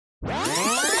As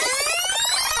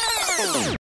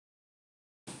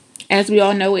we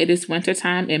all know, it is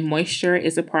wintertime and moisture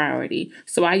is a priority,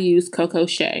 so I use Coco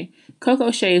Shea.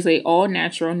 Coco Shea is a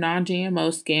all-natural,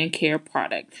 non-GMO skincare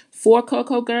product for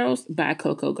Coco Girls by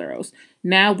Coco Girls.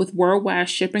 Now, with worldwide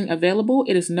shipping available,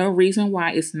 it is no reason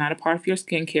why it's not a part of your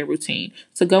skincare routine.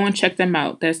 So go and check them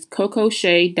out. That's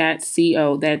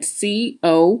cocoshea.co. That's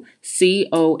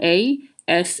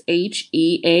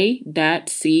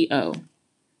COCOASHEA.co.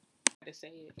 To say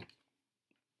it.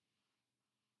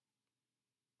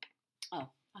 Oh,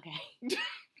 okay.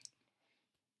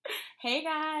 Hey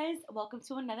guys, welcome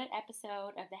to another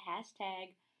episode of the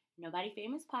hashtag Nobody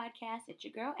Famous podcast. It's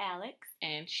your girl Alex.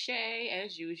 And Shay,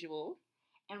 as usual.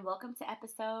 And welcome to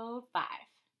episode 5.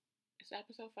 Is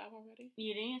episode 5 already? It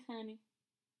is, honey.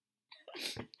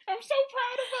 I'm so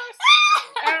proud of us.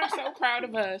 I'm so proud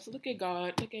of us. Look at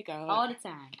God. Look at God. All the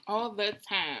time. All the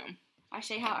time.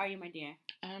 Shay, how are you, my dear?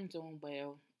 I'm doing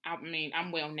well. I mean,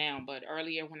 I'm well now, but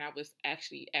earlier when I was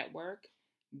actually at work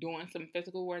doing some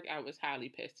physical work, I was highly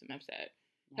pissed and upset.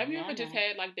 Have you ever just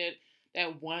had like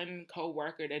that one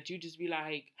coworker that you just be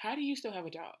like, how do you still have a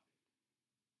job?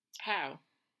 How?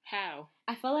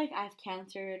 I feel like I've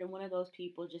countered one of those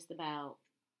people just about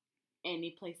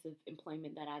any place of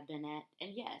employment that I've been at,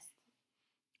 and yes,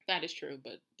 that is true.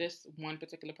 But this one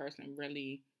particular person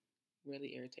really,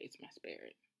 really irritates my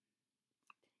spirit.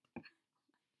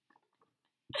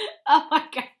 Oh my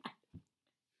God.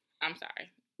 I'm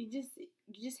sorry. You just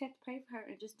have to pray for her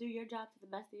and just do your job to the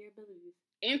best of your abilities.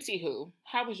 Anywho,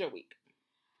 how was your week?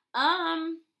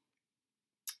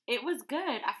 It was good.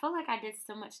 I feel like I did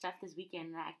so much stuff this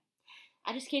weekend that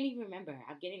I just can't even remember.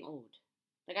 I'm getting old.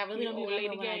 Like, I really don't even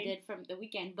remember what I did from the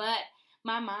weekend. But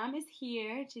my mom is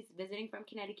here. She's visiting from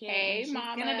Connecticut. Hey, and she's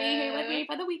Mama. She's going to be here with me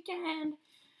for the weekend.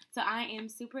 So I am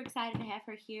super excited to have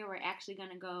her here. We're actually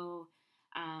going to go,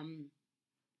 I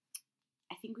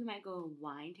think we might go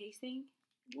wine tasting.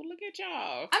 Well, look at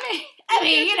y'all. I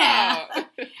mean, you know.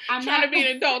 I'm trying to be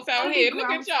an adult out here. Look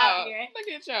at y'all. Look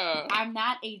at y'all. I'm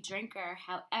not a drinker.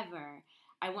 However,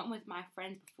 I went with my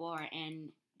friends before.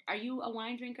 And are you a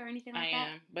wine drinker or anything like that?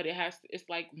 I am. But it's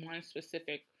like one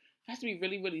specific. It has to be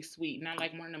really, really sweet. Not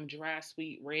like one of them dry,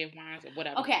 sweet red wines or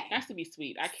whatever. Okay. It has to be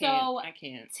sweet. I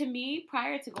can't. To me,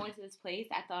 prior to going to this place,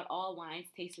 I thought all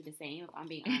wines tasted the same, if I'm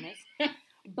being honest.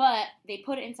 But they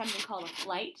put it in something called a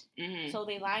flight. Mm-hmm. So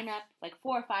they line up like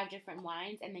 4 or 5 different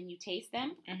wines, and then you taste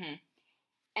them. Mm-hmm.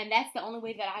 And that's the only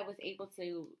way that I was able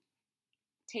to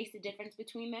taste the difference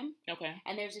between them. Okay.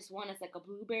 And there's this one, it's like a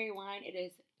blueberry wine. It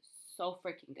is so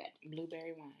freaking good.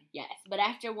 Blueberry wine. Yes. But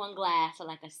after one glass or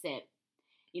like a sip,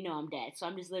 you know I'm dead. So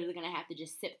I'm just literally going to have to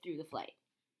just sip through the flight.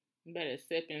 You better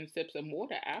sip and sip some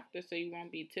water after so you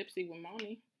won't be tipsy with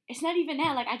mommy. It's not even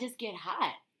that. Like, I just get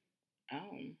hot.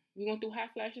 Oh. You went through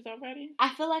hot flashes already? I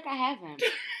feel like I haven't.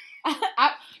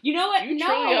 You know what? You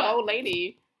truly an old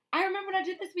lady. I remember what I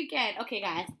did this weekend. Okay,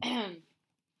 guys.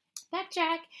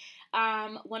 Backtrack.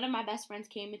 One of my best friends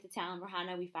came into town,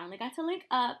 Rahana. We finally got to link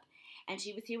up. And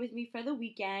she was here with me for the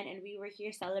weekend. And we were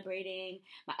here celebrating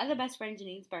my other best friend,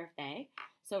 Janine's birthday.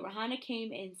 So Rahana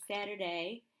came in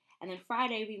Saturday. And then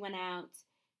Friday, we went out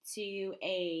to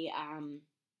a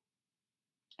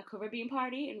Caribbean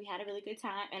party, and we had a really good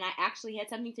time, and I actually had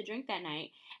something to drink that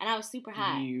night, and I was super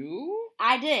high. You?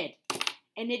 I did,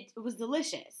 and it was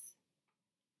delicious,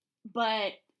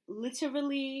 but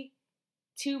literally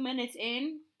 2 minutes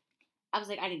in, I was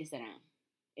like, I need to sit down.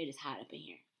 It is hot up in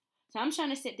here. So I'm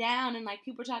trying to sit down, and like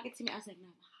people talking to me, I was like, no,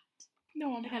 I'm hot. No,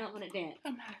 I'm like, hot. I don't want to dance.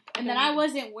 I'm hot. And then I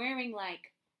wasn't wearing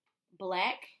like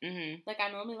black, like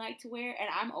I normally like to wear, and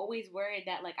I'm always worried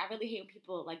that like I really hate when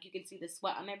people like you can see the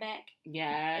sweat on their back.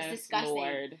 Yes, it's disgusting.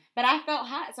 Lord. But I felt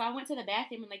hot, so I went to the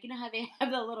bathroom and like you know how they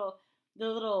have the little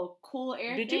cool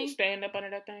air. Did thing? You stand up under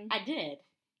that thing? I did.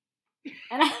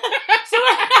 And so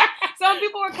when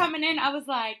people were coming in, I was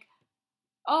like,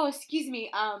 "Oh, excuse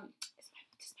me, does my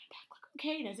back look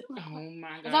okay? Does it look?" Oh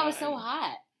my God! Because I was so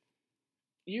hot.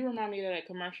 You remind me of that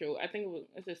commercial. I think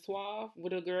it was Suave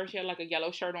with a girl. She had like a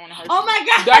yellow shirt on. Oh my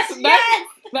God! Yes!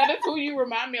 That is who you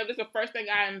remind me of. That's the first thing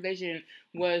I envisioned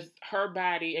was her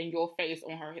body and your face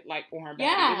on her back.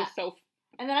 Yeah. It was so.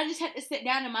 And then I just had to sit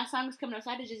down, and my song was coming up, so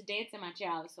I had to just dance in my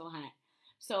chair. I was so hot.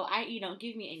 So don't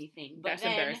give me anything. But that's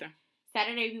embarrassing.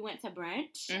 Saturday we went to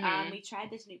brunch. Mm-hmm. We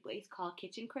tried this new place called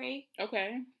Kitchen Crave.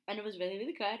 Okay. And it was really,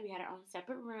 really good. We had our own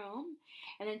separate room.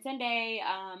 And then Sunday,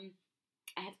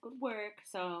 I had to go to work,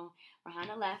 so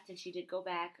Rahana left, and she did go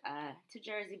back to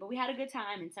Jersey. But we had a good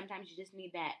time, and sometimes you just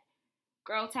need that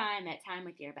girl time, that time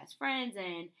with your best friends,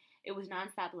 and it was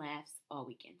nonstop laughs all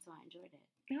weekend, so I enjoyed it.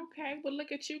 Okay, well,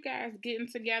 look at you guys getting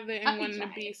together I and be wanting to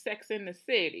trying. be Sex in the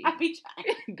City. I be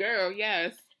trying. Girl,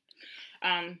 yes.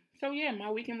 So yeah, my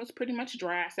weekend was pretty much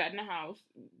dry. I sat in the house,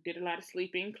 did a lot of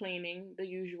sleeping, cleaning, the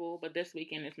usual. But this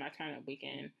weekend is my turn up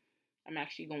weekend. I'm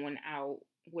actually going out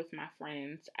with my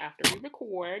friends after we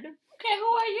record. Okay, who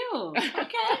are you?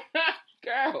 Okay.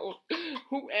 Girl,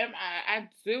 who am I? I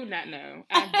do not know.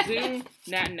 I do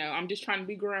not know. I'm just trying to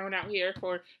be grown out here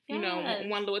for, Yes.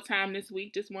 one little time this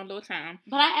week, just one little time.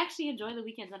 But I actually enjoy the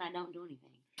weekends when I don't do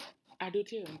anything. I do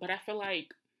too. But I feel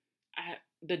like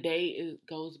the day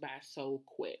goes by so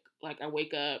quick. Like I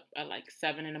wake up at like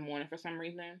 7 in the morning for some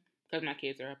reason because my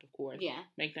kids are up, of course. Yeah.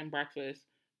 Make them breakfast.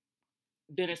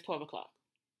 Then it's 12 o'clock.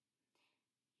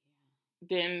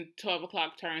 Then 12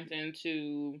 o'clock turns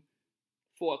into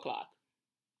 4 o'clock.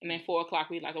 And then 4 o'clock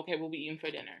we like, okay, we'll be eating for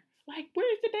dinner. Like,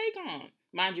 where's the day gone?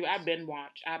 Mind you, I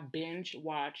binge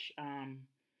watch.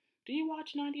 Do you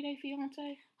watch 90 Day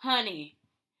Fiance? Honey,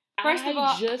 first of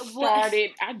all,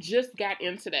 I just got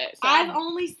into that. So I've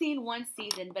only seen one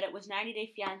season, but it was 90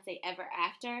 Day Fiance Ever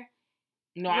After.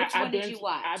 No, Which one did you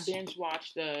watch? I binge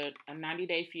watched the 90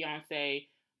 Day Fiance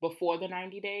before the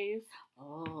 90 days.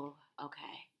 Oh,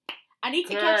 okay. I need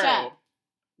to catch up.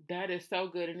 That is so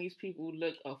good, and these people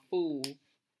look a fool,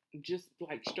 just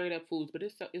like straight up fools. But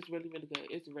it's really really good.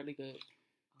 It's really good.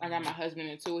 I got my husband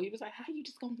into it. He was like, "How you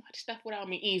just gonna watch stuff without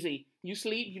me? Easy. You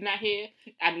sleep. You not here.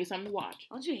 I need something to watch."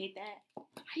 Don't you hate that?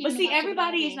 But see,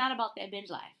 everybody is not about that binge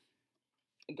life.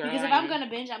 Girl, because if I'm gonna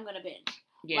binge, I'm gonna binge.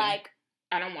 Yeah. Like,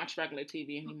 I don't watch regular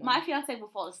TV anymore. My fiance will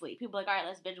fall asleep. People are like, all right,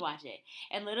 let's binge watch it.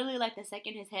 And literally, like, the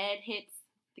second his head hits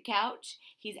the couch,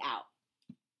 he's out.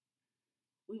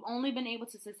 We've only been able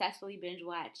to successfully binge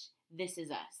watch This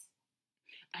Is Us.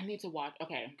 I need to watch.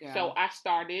 Okay. Girl. So I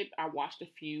watched a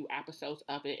few episodes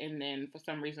of it, and then for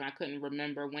some reason I couldn't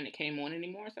remember when it came on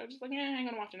anymore. So I was just like, I ain't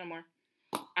going to watch it no more.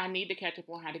 I need to catch up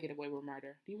on How to Get Away with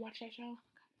Murder. Do you watch that show?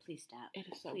 Please stop. It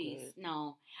is so Please. good.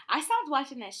 No. I stopped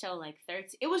watching that show like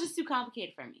 13. It was just too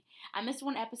complicated for me. I missed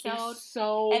one episode. It's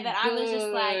so and then good. I was just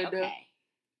like, okay.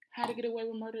 How to Get Away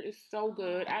with Murder is so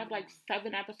good. I have like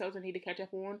 7 episodes I need to catch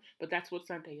up on, but that's what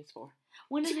Sunday is for.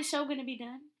 When is the show going to be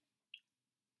done?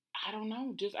 I don't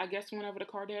know. Just, I guess whenever the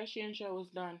Kardashian show is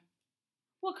done.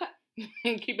 What?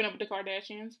 Keeping Up with the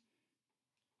Kardashians.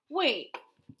 Wait.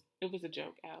 It was a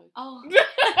joke, Alex. Oh.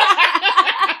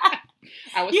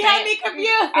 You had me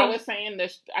confused. I was saying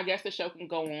this. I guess the show can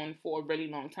go on for a really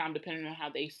long time, depending on how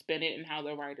they spin it and how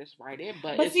the writers write it.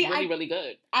 But it's really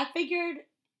good. I figured,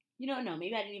 no,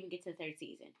 maybe I didn't even get to the 3rd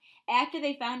season. After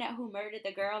they found out who murdered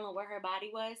the girl and where her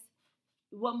body was,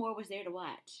 what more was there to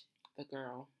watch? The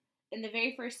girl. In the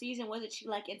very first season, wasn't she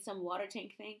like in some water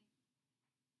tank thing?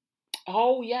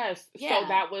 Oh yes. Yeah. So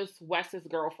that was Wes's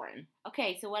girlfriend.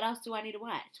 Okay, so what else do I need to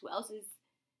watch? What else is?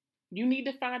 You need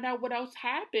to find out what else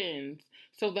happens.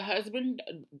 So the husband,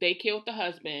 they killed the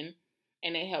husband,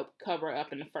 and they helped cover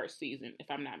up in the 1st season, if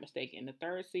I'm not mistaken. The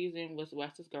 3rd season was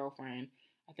Wes's girlfriend.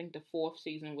 I think the 4th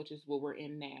season, which is what we're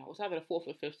in now. It's either the 4th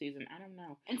or 5th season. I don't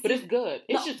know. But it's good.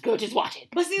 It's just good. Just watch it.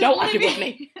 But see, don't argue with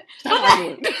me. Stop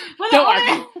arguing. Don't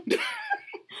argue.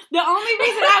 The only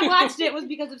reason I watched it was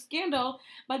because of Scandal,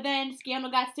 but then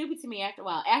Scandal got stupid to me after a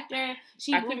while. After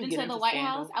she moved into the White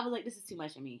House, I was like, this is too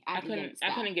much for me. I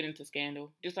couldn't get into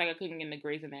Scandal. Just like I couldn't get into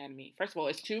Grey's Anatomy. First of all,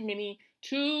 it's too many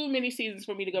seasons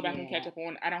for me to go back and catch up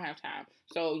on. I don't have time.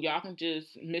 So y'all can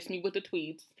just miss me with the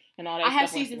tweets and all that stuff. I have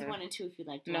seasons 1 and 2 if you'd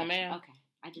like to watch. No, ma'am.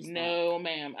 Okay. No,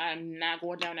 ma'am. I'm not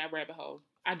going down that rabbit hole.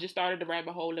 I just started the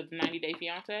rabbit hole of the 90 Day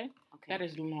Fiance. Okay. That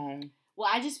is long. Well,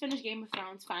 I just finished Game of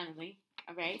Thrones finally.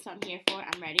 All right, so I'm here for it.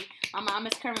 I'm ready. My mom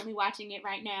is currently watching it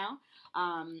right now.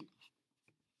 I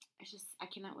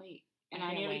cannot wait. And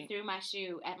I nearly threw my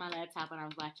shoe at my laptop when I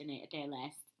was watching it at their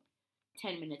last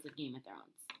 10 minutes of Game of Thrones.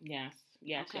 Yes.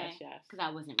 Because I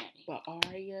wasn't ready. But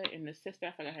Arya and the sister,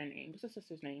 I forgot her name. What's the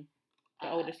sister's name? The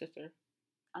older sister.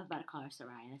 I was about to call her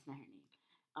Soraya. That's not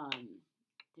her name.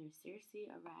 There's Cersei,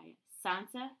 Arya,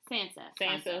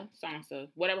 Sansa,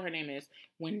 whatever her name is.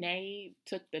 When they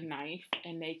took the knife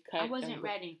and they cut, I wasn't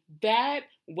ready. That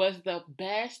was the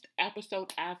best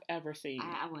episode I've ever seen.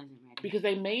 I wasn't ready because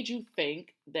they made you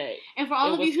think that. And for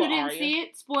all of you who didn't see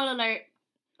it, spoiler alert.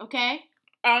 Okay.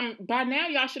 By now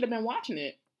y'all should have been watching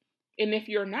it, and if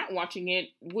you're not watching it,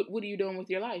 what are you doing with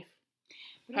your life?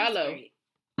 Hello. Great.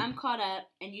 I'm caught up,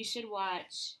 and you should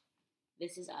watch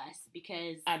This Is Us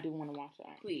because I do want to watch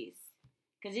that. Please.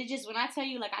 Because it just, when I tell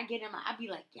you, like, I get in I be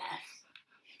like, yes.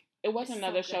 It was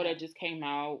another show that just came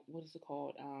out. What is it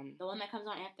called? The one that comes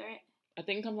on after it? I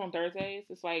think it comes on Thursdays.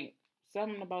 It's like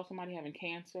something about somebody having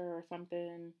cancer or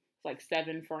something. It's like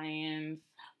 7 Friends.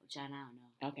 Oh, John, I don't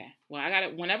know. Okay. Well, I got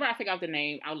it. Whenever I figure out the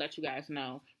name, I'll let you guys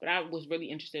know. But I was really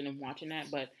interested in watching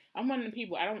that. But I'm one of the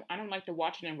people. I don't like to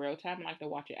watch it in real time. I like to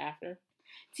watch it after.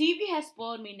 TV has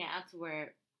spoiled me now to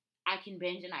where I can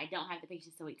binge and I don't have the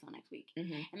patience to wait till next week.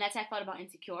 Mm-hmm. And that's how I felt about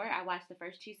Insecure. I watched the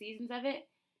first 2 seasons of it.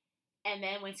 And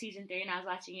then when season 3 and I was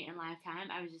watching it in live time,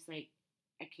 I was just like,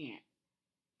 I can't.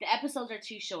 The episodes are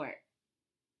too short.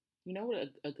 You know what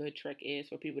a good trick is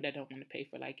for people that don't want to pay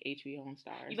for like HBO and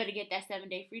Stars? You better get that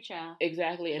 7-day free trial.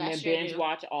 Exactly, and then binge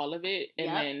watch all of it, and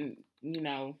then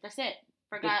that's it.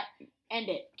 End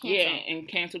it. Cancel. Yeah, and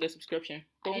cancel the subscription.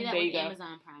 Boom, I do that with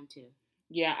Amazon Prime too.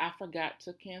 Yeah, I forgot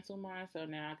to cancel mine, so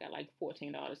now I got like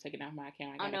 $14 taken out my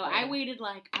account. I waited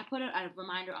I put a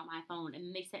reminder on my phone, and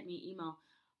then they sent me an email.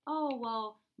 Oh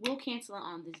well, we'll cancel it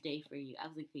on this day for you. I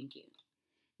was like, thank you.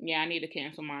 Yeah, I need to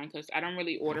cancel mine because I don't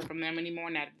really order from them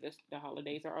anymore now that the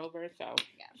holidays are over. So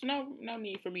there's no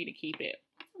need for me to keep it.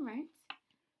 All right.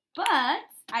 But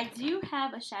I do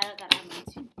have a shout out that I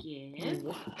want to give.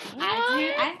 What?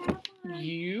 I have one.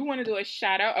 You want to do a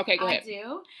shout out? Okay, go ahead.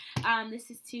 I do.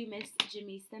 This is to Miss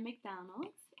Jamisa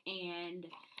McDonald, and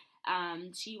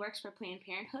she works for Planned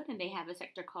Parenthood, and they have a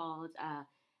sector called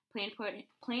Planned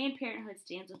Parenthood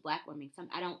Stands with Black Women.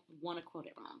 I don't want to quote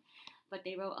it wrong. But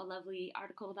they wrote a lovely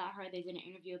article about her. They did an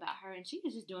interview about her, and she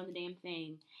is just doing the damn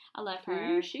thing. I love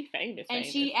her. Ooh, she's famous. And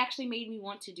she actually made me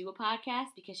want to do a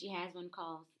podcast because she has one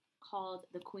called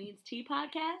the Queen's Tea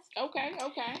Podcast. Okay.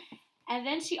 And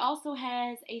then she also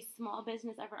has a small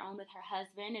business of her own with her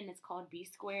husband, and it's called B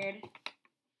Squared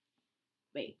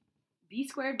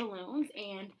Balloons.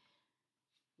 And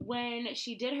when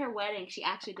she did her wedding, she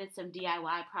actually did some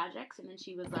DIY projects, and then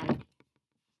she was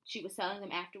selling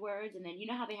them afterwards. And then you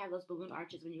know how they have those balloon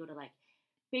arches when you go to like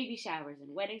baby showers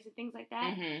and weddings and things like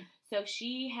that? Mm-hmm. So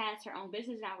she has her own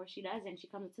business now where she does, and she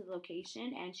comes to the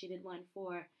location, and she did one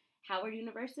for Howard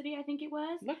University, I think it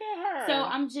was. Look at her. So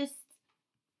I'm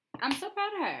so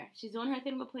proud of her. She's doing her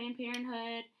thing with Planned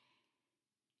Parenthood.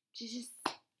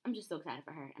 I'm just so excited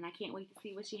for her, and I can't wait to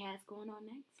see what she has going on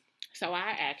next. So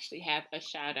I actually have a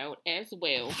shout out as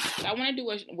well. So I want to do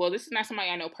this is not somebody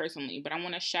I know personally, but I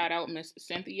want to shout out Miss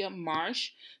Cynthia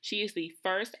Marsh. She is the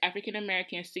first African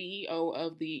American CEO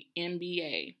of the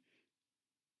NBA.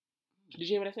 Did you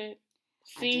hear what I said?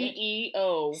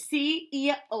 CEO.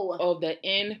 CEO of the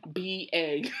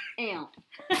NBA. Damn.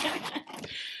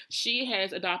 She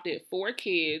has adopted 4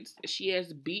 kids. She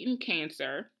has beaten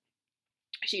cancer.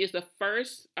 She is the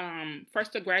first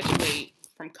to graduate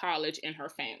from college in her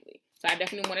family. So I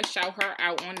definitely want to shout her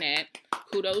out on that.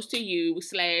 Kudos to you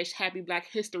 / Happy Black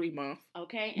History Month.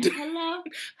 Okay. And hello.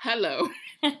 Hello.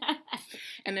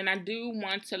 And then I do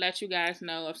want to let you guys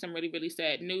know of some really, really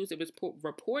sad news. It was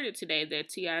reported today that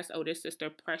T.I.'s oldest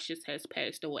sister, Precious, has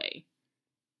passed away.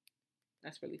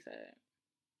 That's really sad.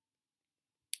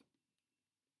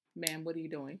 Ma'am, what are you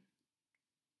doing?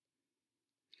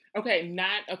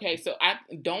 Okay, so I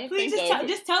don't Please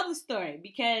just tell the story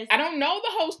because I don't know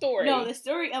the whole story. No, the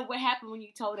story of what happened when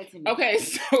you told it to me. Okay,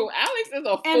 so Alex is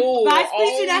a fool.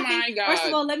 Oh my God. First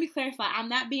of all, let me clarify. I'm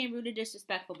not being rude or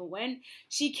disrespectful, but when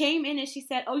she came in and she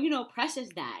said, "Oh, Precious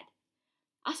died,"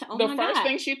 I said, "Oh my God." The first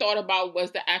thing she thought about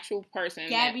was the actual person,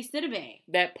 Gabby Sidibe,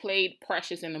 that played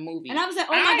Precious in the movie. And I was like,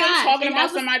 "Oh my God!" I'm talking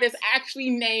about somebody that's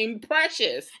actually named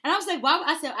Precious. And I was like, "Wow!"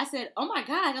 I said, "Oh my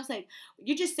God!" I was like,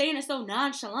 "You're just saying it so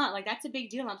nonchalant. Like that's a big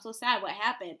deal. I'm so sad. What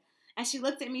happened?" And she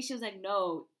looked at me. She was like,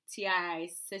 "No,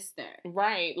 T.I.'s sister."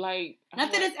 Right? Like,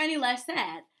 not that it's any less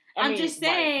sad. I'm just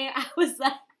saying. Right. I was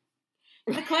like,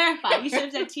 to clarify, you should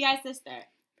have said T.I.'s sister.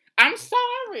 I'm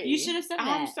sorry. You should have said that.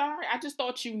 I'm sorry. I just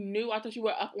thought you knew. I thought you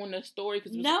were up on the story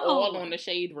because it was all on the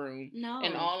Shade Room. No.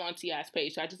 And all on T.I.'s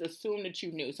page. So I just assumed that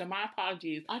you knew. So my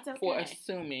apologies for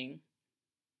assuming.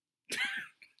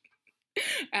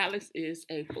 Alex is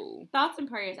a fool. Thoughts and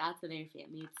prayers out to their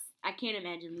families. I can't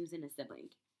imagine losing a sibling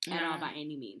at all by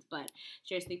any means. But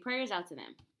seriously, prayers out to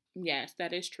them. Yes,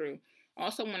 that is true.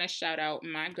 Also want to shout out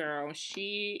my girl.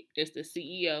 She is the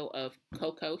CEO of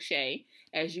Coco Shea.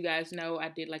 As you guys know, I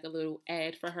did like a little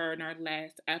ad for her in our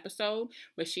last episode.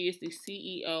 But she is the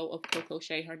CEO of Coco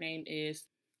Shea. Her name is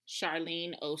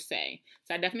Charlene Osei.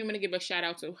 So I definitely want to give a shout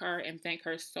out to her and thank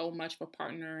her so much for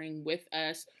partnering with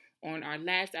us on our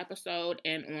last episode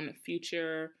and on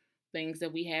future things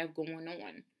that we have going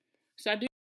on. So I do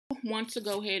want to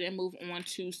go ahead and move on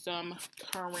to some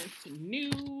current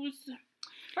news.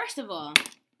 First of all,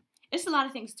 it's a lot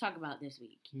of things to talk about this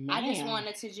week. Man. I just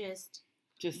wanted to just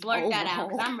blurt that out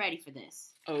because I'm ready for this.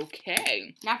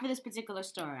 Okay. Not for this particular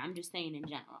story. I'm just saying in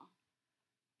general.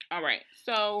 All right.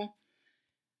 So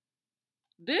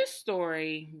This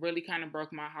story really kind of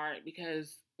broke my heart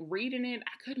because reading it,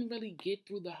 I couldn't really get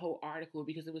through the whole article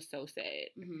because it was so sad.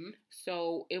 Mm-hmm.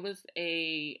 So it was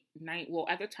a night. Well,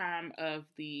 at the time of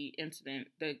the incident,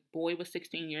 the boy was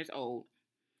 16 years old.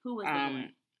 Who was the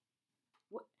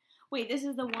boy? Wait, this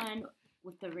is the one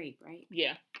with the rape, right?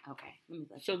 Yeah. Okay.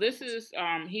 So this is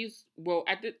he's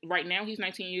right now he's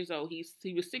 19 years old.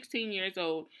 He was 16 years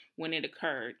old when it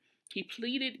occurred. He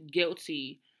pleaded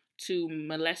guilty to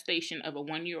molestation of a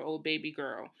 1-year-old baby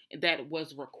girl that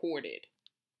was recorded.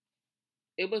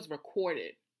 It was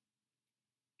recorded,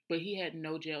 but he had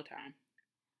no jail time.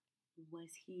 Was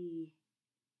he?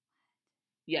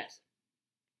 Yes.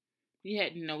 He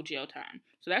had no jail time.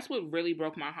 So that's what really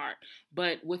broke my heart.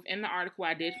 But within the article,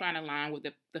 I did find a line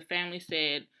where the family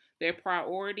said their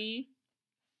priority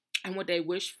and what they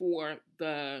wish for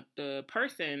the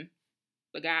person,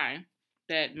 the guy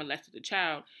that molested the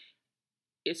child,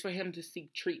 is for him to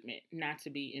seek treatment, not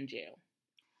to be in jail.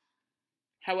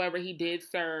 However, he did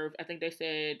serve, I think they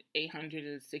said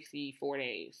 864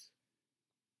 days.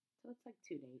 So it's like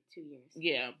 2 years.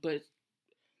 Yeah, but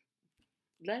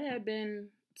that had been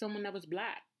someone that was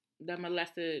black that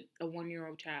molested a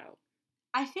 1-year-old child.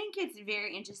 I think it's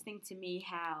very interesting to me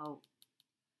how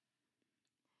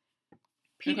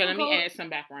people let me add some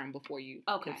background before you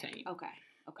continue.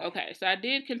 Okay, so I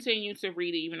did continue to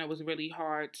read it, even though it was really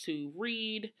hard to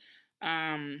read.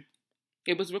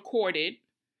 It was recorded,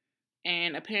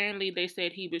 and apparently they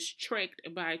said he was tricked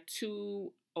by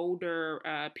 2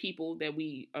 older people that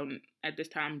we, at this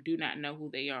time, do not know who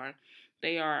they are.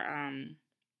 They are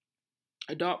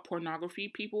adult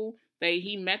pornography people.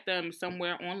 He met them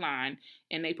somewhere online,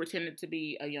 and they pretended to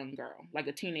be a young girl, like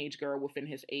a teenage girl within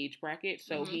his age bracket.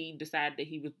 So he decided that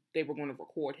they were going to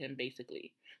record him,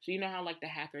 basically. So you know how like the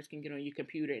hackers can get on your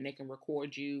computer and they can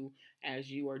record you as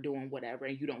you are doing whatever,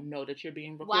 and you don't know that you're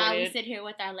being recorded. While we sit here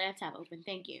with our laptop open,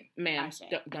 thank you, ma'am.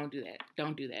 Don't do that.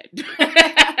 Don't do that.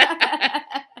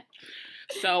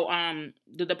 So,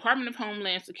 the Department of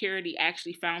Homeland Security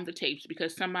actually found the tapes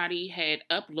because somebody had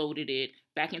uploaded it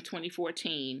back in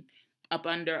 2014 up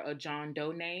under a John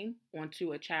Doe name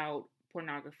onto a child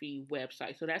pornography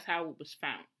website. So that's how it was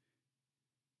found.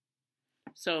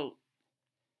 So,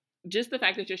 just the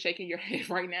fact that you're shaking your head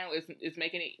right now is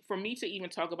making it, for me to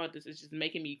even talk about this, is just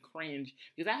making me cringe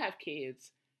because I have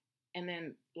kids, and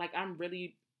then like I'm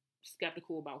really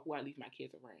skeptical about who I leave my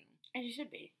kids around. And you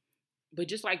should be. But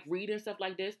just like reading stuff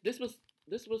like this was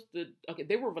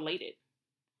they were related.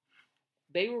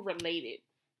 They were related.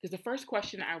 Because the first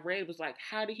question I read was like,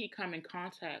 how did he come in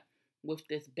contact with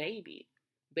this baby?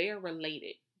 They are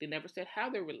related. They never said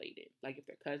how they're related, like if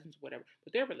they're cousins, whatever,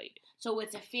 but they're related. So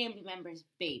it's a family member's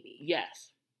baby.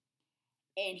 Yes.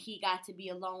 And he got to be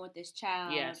alone with this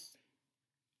child. Yes.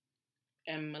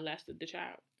 And molested the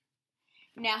child.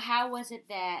 Now, how was it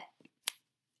that,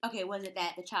 was it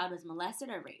that the child was molested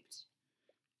or raped?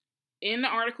 In the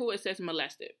article, it says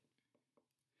molested.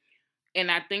 And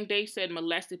I think they said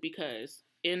molested because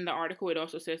in the article, it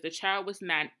also says the child was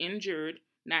not injured,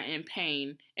 not in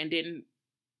pain, and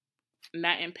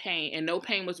no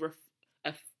pain was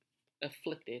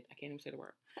afflicted. I can't even say the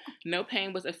word. No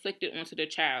pain was afflicted onto the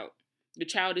child. The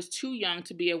child is too young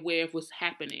to be aware of what's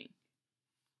happening.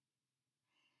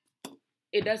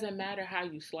 It doesn't matter how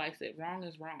you slice it. Wrong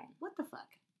is wrong. What the fuck?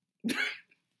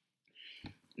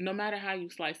 No matter how you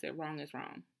slice it, wrong is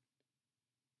wrong.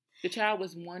 The child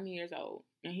was 1 year old,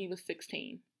 and he was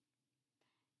 16.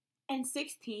 And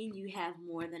 16, you have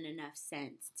more than enough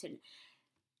sense to...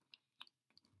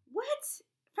 What?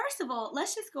 First of all,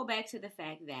 let's just go back to the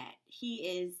fact that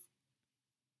he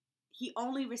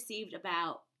only received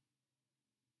about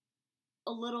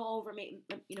a little over, let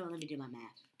me do my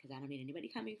math, because I don't need anybody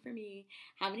coming for me.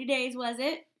 How many days was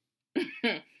it?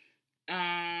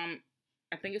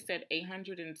 I think it said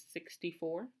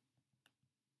 864.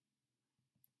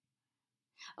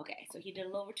 Okay, so he did a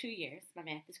little over 2 years. My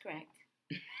math is correct.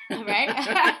 All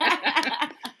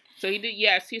right. So he did,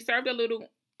 yes, he served a little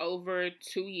over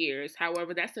 2 years.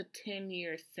 However, that's a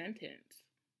 10-year sentence.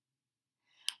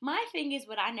 My thing is,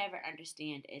 what I never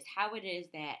understand is how it is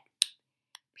that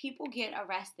people get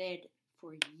arrested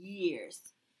for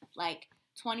years, like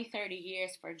 20, 30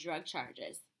 years for drug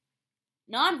charges,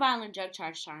 nonviolent drug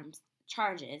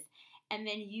charges, and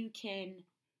then you can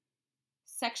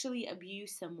sexually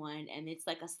abuse someone and it's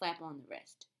like a slap on the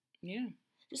wrist. Yeah.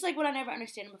 Just like what I never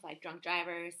understand with like drunk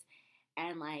drivers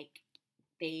and like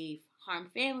they've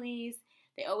harmed families.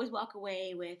 They always walk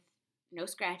away with no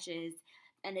scratches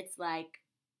and it's like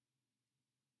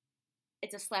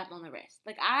it's a slap on the wrist.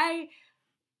 Like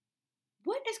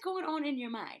what is going on in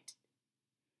your mind?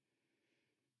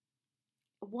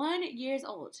 1 year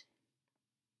old.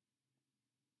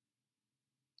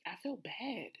 I feel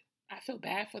bad. I feel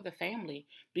bad for the family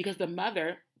because the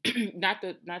mother, not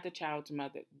the child's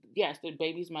mother. Yes, the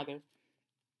baby's mother.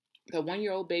 The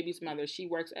 1-year-old baby's mother. She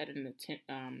works at an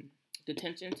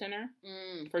detention center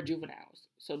for juveniles.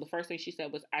 So the first thing she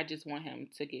said was, "I just want him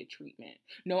to get treatment.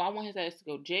 No, I want his ass to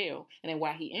go to jail, and then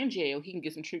while he in jail, he can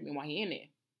get some treatment while he in there."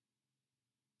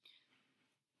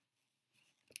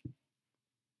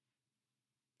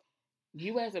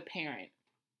 You as a parent,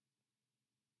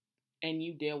 and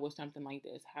you deal with something like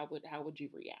this, how would you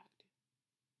react?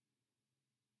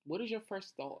 What is your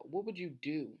first thought? What would you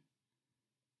do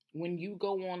when you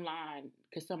go online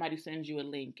because somebody sends you a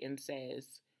link and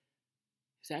says,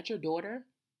 "Is that your daughter?"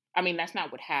 I mean, that's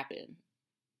not what happened.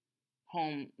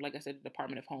 Like I said, the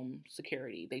Department of Home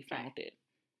Security, they found it.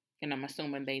 And I'm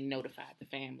assuming they notified the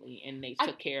family and they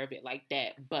took care of it like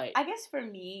that. But I guess for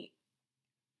me,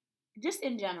 just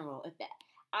in general,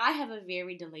 I have a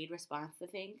very delayed response to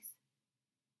things.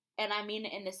 And I mean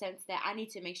it in the sense that I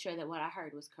need to make sure that what I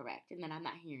heard was correct and that I'm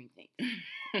not hearing things.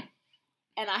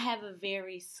 And I have a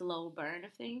very slow burn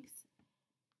of things.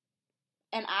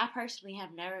 And I personally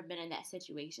have never been in that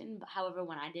situation. But however,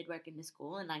 when I did work in the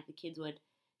school and like the kids would,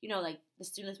 like the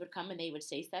students would come and they would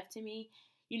say stuff to me,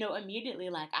 immediately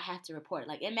like I have to report.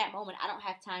 Like in that moment, I don't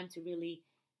have time to really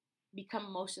become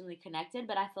emotionally connected.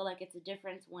 But I feel like it's a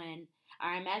difference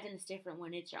I imagine it's different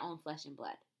when it's your own flesh and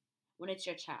blood. When it's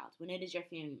your child, when it is your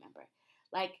family member.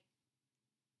 Like,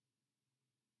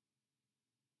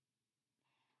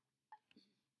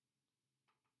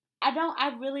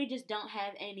 I really just don't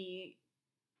have any,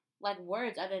 like,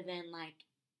 words other than, like,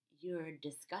 you're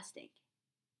disgusting.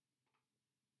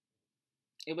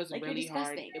 It was like, really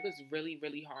hard. It was really,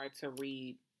 really hard to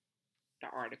read the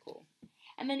article.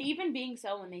 And then even being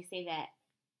so when they say that,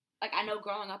 like, I know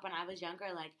growing up when I was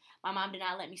younger, like, my mom did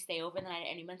not let me stay over the night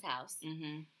at anyone's house.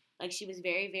 Mm-hmm. Like, she was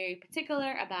very, very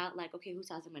particular about, like, okay, whose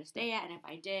house I'm going to stay at. And if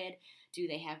I did, do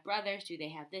they have brothers? Do they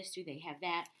have this? Do they have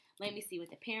that? Let me see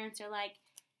what the parents are like.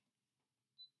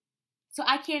 So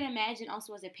I can't imagine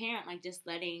also as a parent, like, just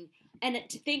letting, and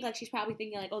to think, like, she's probably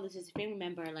thinking, like, oh, this is a family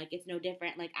member. Like, it's no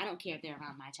different. Like, I don't care if they're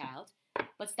around my child.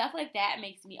 But stuff like that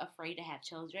makes me afraid to have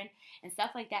children. And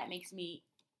stuff like that makes me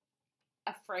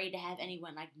afraid to have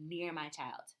anyone, like, near my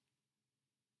child.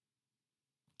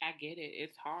 I get it.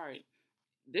 It's hard.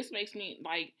 This makes me,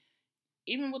 like,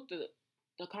 even with the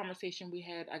conversation we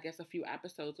had, I guess, a few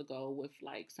episodes ago with,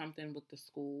 like, something with the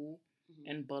school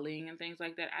and bullying and things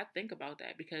like that, I think about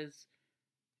that because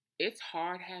it's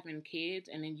hard having kids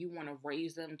and then you want to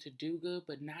raise them to do good,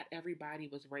 but not everybody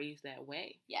was raised that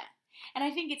way. Yeah. And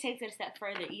I think it takes it a step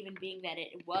further, even being that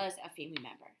it was a family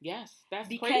member. Yes, that's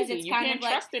because crazy. You can't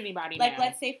trust anybody now. Like,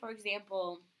 let's say, for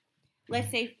example,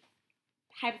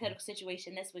 hypothetical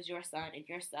situation, this was your son and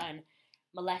your son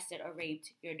molested or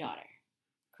raped your daughter,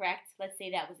 correct? Let's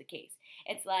say that was the case.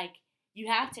 It's like you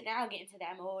have to now get into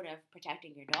that mode of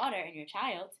protecting your daughter and your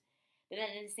child, but then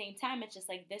at the same time, it's just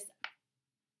like this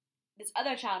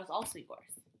other child is also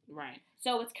yours. Right.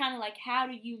 So it's kind of like, how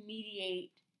do you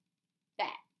mediate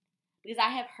that? Because I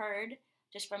have heard,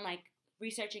 just from like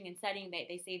researching and studying, that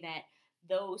they say that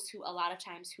those who a lot of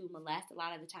molest, a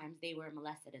lot of the times they were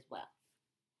molested as well.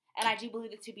 And I do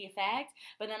believe it to be a fact,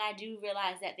 but then I do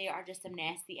realize that there are just some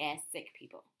nasty-ass sick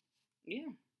people.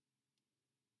 Yeah.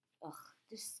 Ugh,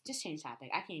 just change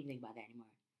topic. I can't even think about that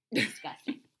anymore. It's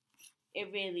disgusting.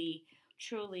 It really,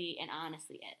 truly, and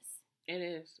honestly is. It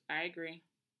is. I agree.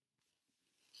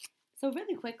 So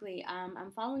really quickly,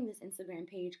 I'm following this Instagram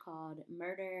page called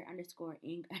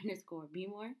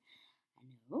murder_inc_bmore. I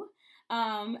know.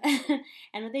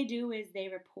 And what they do is they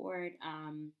report...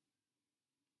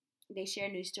 they share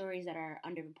news stories that are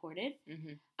underreported.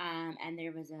 Mm-hmm. And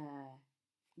there was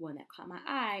one that caught my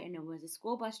eye, and it was a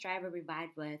school bus driver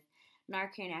revived with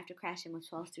Narcan after crashing with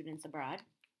 12 students aboard.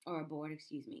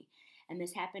 And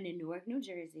this happened in Newark, New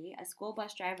Jersey. A school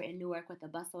bus driver in Newark with a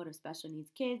busload of special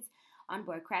needs kids on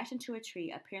board crashed into a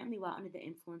tree, apparently while under the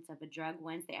influence of a drug,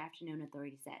 Wednesday afternoon,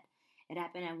 authorities said. It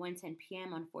happened at 1:10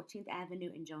 p.m. on 14th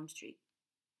Avenue and Jones Street.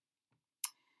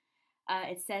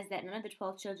 It says that none of the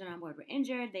 12 children on board were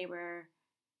injured. They were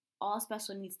all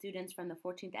special needs students from the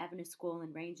 14th Avenue School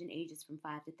and ranged in ages from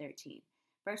 5 to 13.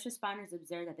 First responders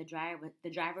observed that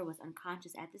the driver was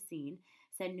unconscious at the scene,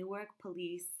 said Newark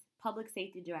Police Public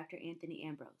Safety Director Anthony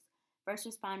Ambrose. First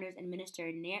responders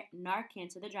administered Narcan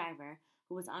to the driver,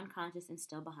 who was unconscious and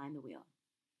still behind the wheel.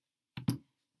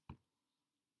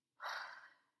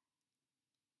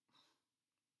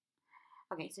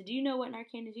 Okay, so do you know what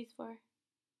Narcan is used for?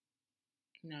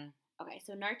 No. Okay,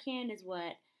 so Narcan is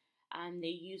what they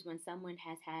use when someone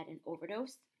has had an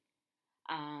overdose.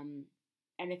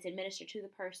 And it's administered to the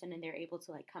person, and they're able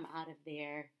to like come out of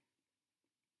their,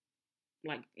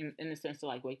 like in the sense to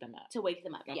like wake them up. To wake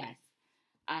them up, okay. Yes.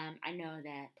 I know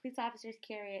that police officers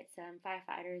carry it, some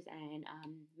firefighters and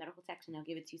medical techs, and they'll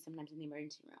give it to you sometimes in the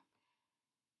emergency room.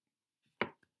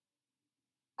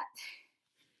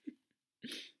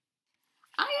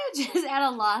 I am just at a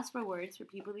loss for words for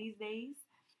people these days.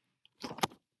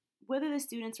 Whether the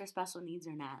students are special needs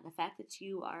or not, the fact that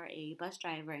you are a bus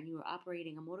driver and you are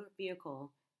operating a motor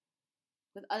vehicle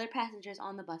with other passengers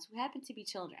on the bus who happen to be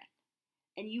children,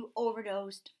 and you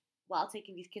overdosed while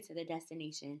taking these kids to their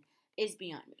destination is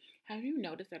beyond me. Have you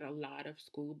noticed that a lot of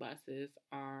school bus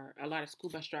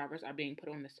drivers are being put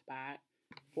on the spot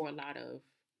for a lot of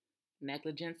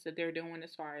negligence that they're doing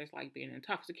as far as like being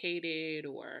intoxicated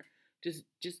or just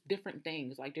different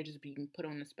things? Like they're just being put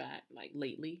on the spot like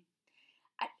lately.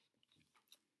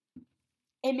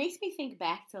 It makes me think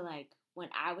back to like when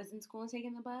I was in school and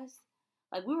taking the bus.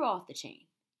 Like we were off the chain.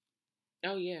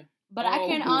 Oh yeah. But I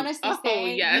can honestly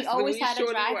say we always had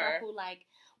a driver who like,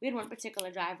 we had one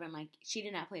particular driver and like she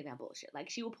did not play that bullshit. Like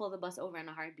she would pull the bus over in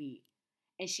a heartbeat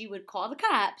and she would call the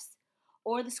cops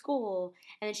or the school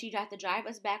and then she'd have to drive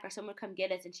us back or someone would come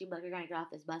get us and she'd be like, you're going to get off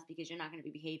this bus because you're not going to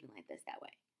be behaving like this that way.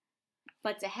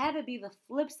 But to have it be the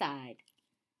flip side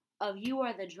of you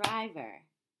are the driver.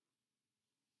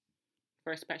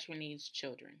 For special needs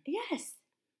children. Yes.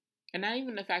 And not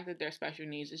even the fact that they're special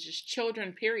needs, it's just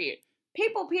children, period.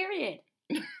 People, period.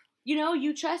 You know,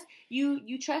 you trust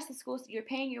the schools. You're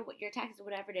paying your taxes or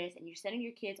whatever it is, and you're sending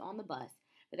your kids on the bus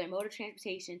for their mode of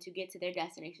transportation to get to their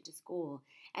destination to school,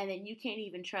 and then you can't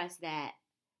even trust that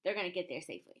they're going to get there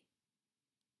safely.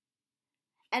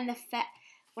 And the fact,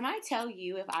 when I tell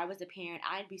you, if I was a parent,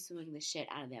 I'd be suing the shit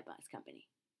out of that bus company.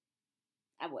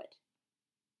 I would.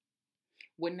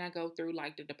 Wouldn't that go through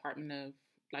like the Department of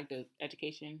like the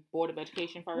Board of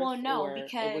Education first? Well, no, or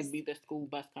because it would be the school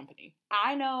bus company.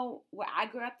 I know where I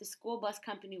grew up, the school bus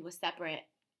company was separate.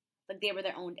 Like they were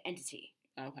their own entity.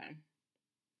 Okay.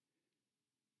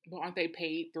 Well, aren't they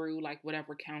paid through like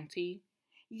whatever county?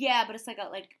 Yeah, but it's like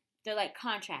they're like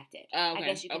contracted. Oh, okay.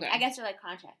 I guess they're like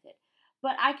contracted.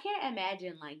 But I can't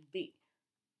imagine like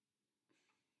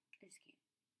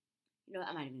you know,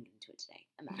 I'm not even getting into it today.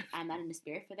 I'm not in the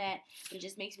spirit for that. But it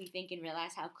just makes me think and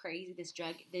realize how crazy this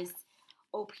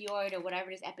opioid or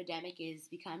whatever this epidemic is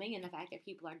becoming, and the fact that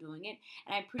people are doing it.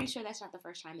 And I'm pretty sure that's not the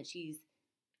first time that she's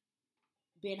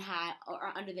been high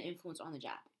or under the influence on the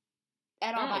job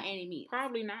at all by any means.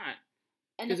 Probably not.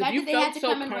 And the fact that they had to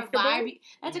come and revive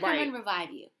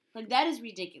you, like that is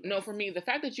ridiculous. No, for me, the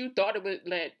fact that you thought it was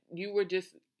that you were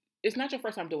just. It's not your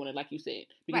first time doing it, like you said,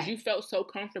 because you felt so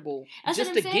comfortable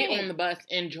just to get on the bus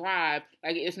and drive.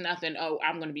 Like, it's nothing, oh,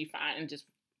 I'm going to be fine, and just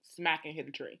smack and hit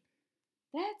a tree.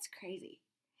 That's crazy.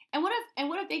 And what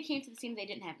if they came to the scene and they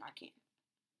didn't have Narcan?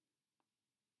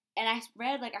 And I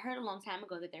heard a long time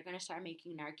ago that they're going to start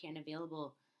making Narcan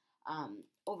available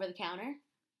over the counter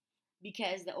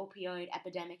because the opioid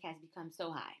epidemic has become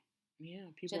so high. Yeah,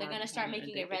 so they're going to start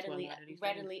making it readily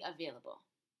available.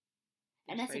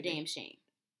 And that's a damn shame.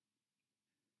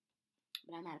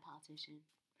 But I'm not a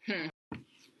politician.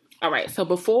 All right, so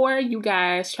before you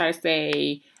guys try to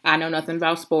say, I know nothing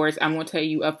about sports, I'm going to tell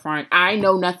you up front, I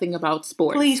know nothing about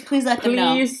sports. Please let them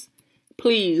know.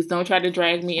 Please don't try to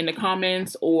drag me in the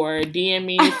comments or DM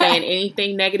me saying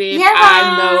anything negative.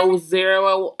 I know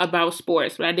zero about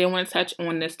sports, but I did want to touch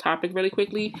on this topic really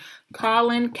quickly.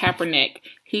 Colin Kaepernick,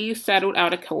 he settled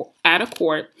out of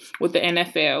court with the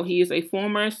NFL. He is a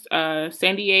former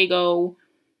San Diego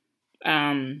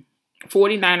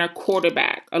 49er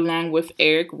quarterback, along with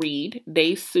Eric Reid.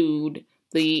 They sued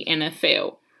the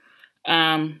NFL.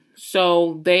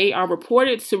 So they are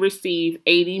reported to receive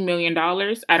 $80 million.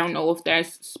 I don't know if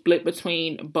that's split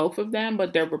between both of them,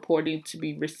 but they're reporting to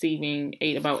be receiving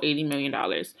about $80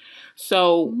 million.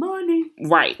 So money.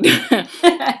 Right.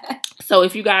 So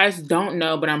if you guys don't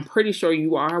know, but I'm pretty sure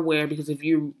you are aware, because if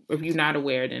you're not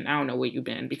aware, then I don't know where you've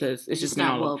been, because it's just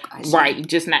not woke. Right. You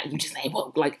just ain't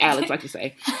woke, like Alex likes to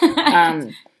say.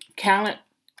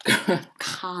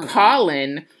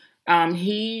 Colin,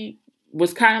 he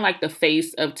was kind of like the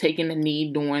face of taking the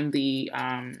knee during the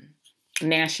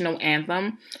national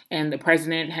anthem, and the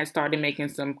president has started making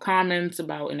some comments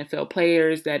about NFL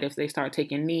players that if they start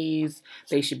taking knees,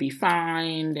 they should be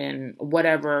fined and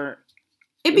whatever.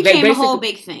 It became a whole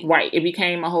big thing. Right. It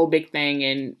became a whole big thing,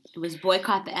 and it was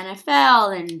boycott the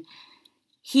NFL, and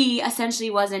he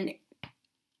essentially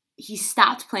he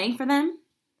stopped playing for them.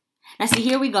 Now, see,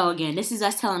 here we go again. This is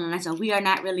us telling ourselves we are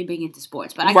not really big into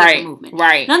sports, but I get the movement.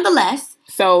 Right. Nonetheless.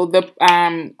 So,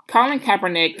 Colin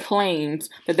Kaepernick claims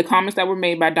that the comments that were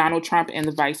made by Donald Trump and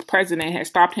the vice president had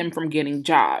stopped him from getting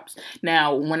jobs.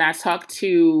 Now, when I talked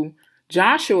to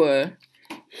Joshua,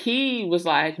 he was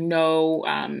like, no,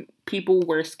 people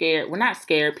were scared. Well, not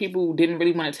scared. People didn't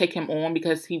really want to take him on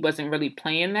because he wasn't really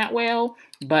playing that well.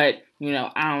 But,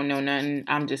 I don't know nothing.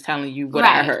 I'm just telling you what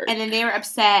I heard. And then they were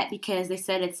upset because they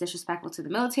said it's disrespectful to the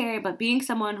military. But being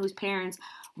someone whose parents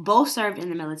both served in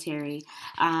the military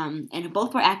and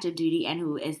both were active duty and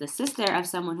who is the sister of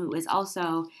someone who is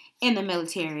also in the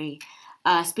military,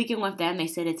 speaking with them, they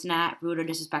said it's not rude or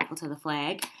disrespectful to the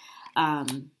flag.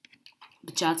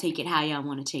 But y'all take it how y'all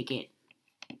want to take it.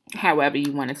 However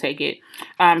you want to take it.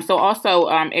 So also,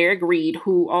 Eric Reed,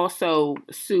 who also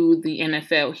sued the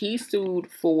NFL, he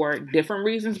sued for different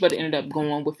reasons, but it ended up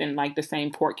going within like the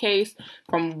same court case.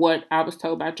 From what I was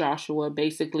told by Joshua,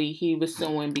 basically he was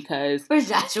suing because... Where's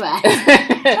Joshua?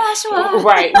 Joshua!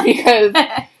 Right, because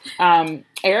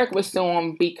Eric was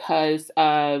suing because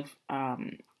of...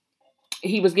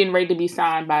 he was getting ready to be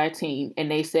signed by a team, and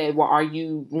they said, well, are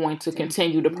you going to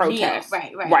continue to protest? Yeah,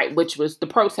 right. Right, which was the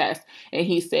protest. And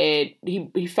he said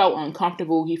he felt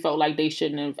uncomfortable. He felt like they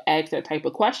shouldn't have asked that type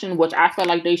of question, which I felt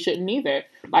like they shouldn't either.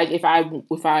 Like, if I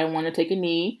want to take a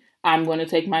knee, I'm going to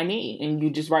take my knee, and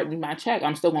you just write me my check.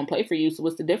 I'm still going to play for you, so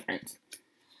what's the difference?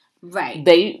 Right.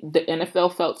 The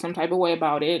NFL felt some type of way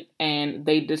about it, and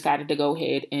they decided to go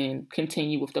ahead and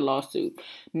continue with the lawsuit.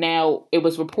 Now, it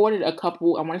was reported I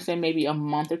want to say maybe a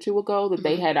month or two ago, that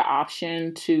they had an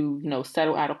option to,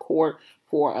 settle out of court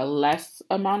for a less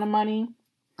amount of money.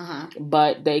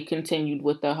 But they continued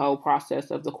with the whole process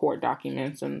of the court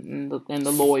documents and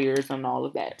the lawyers and all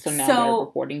of that. So now they're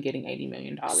reporting getting $80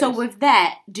 million. So with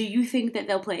that, do you think that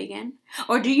they'll play again?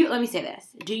 Or let me say this.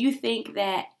 Do you think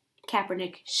that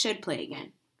Kaepernick should play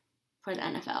again for the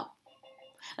NFL?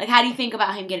 Like, how do you think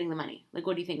about him getting the money? Like,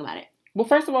 what do you think about it? Well,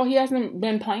 first of all, he hasn't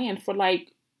been playing for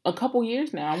like a couple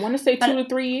years now. I want to say 2 to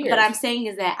 3 years. But I'm saying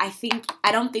is that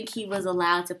I don't think he was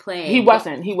allowed to play. He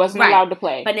wasn't allowed to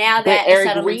play. But now that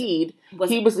Eric Reed,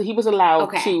 he was allowed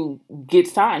to get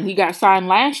signed. He got signed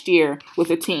last year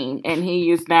with a team, and he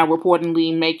is now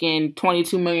reportedly making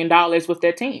 $22 million with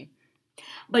that team.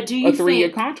 But do you a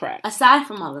 3-year contract? Aside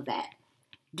from all of that,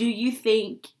 do you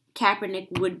think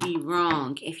Kaepernick would be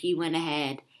wrong if he went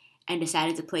ahead and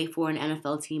decided to play for an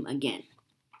NFL team again?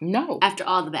 No. After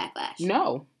all the backlash?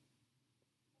 No.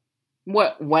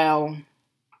 What? Well.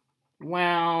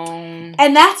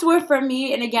 And that's where, for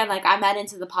me, and again, like, I'm not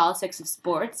into the politics of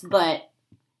sports, but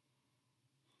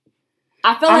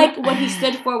I feel like what he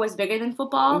stood for was bigger than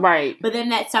football. Right. But then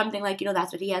that's something like,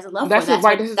 that's what he has a love for. That's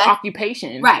right. This is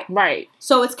occupation. Right. Right.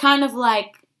 So it's kind of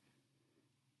like,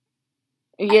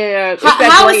 yeah.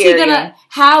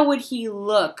 How would he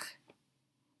look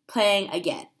playing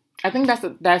again? I think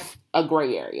that's a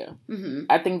gray area. Mm-hmm.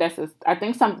 I think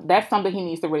that's something he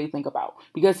needs to really think about,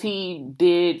 because he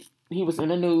was in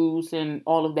the news and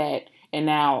all of that, and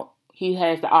now he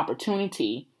has the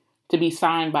opportunity to be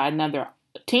signed by another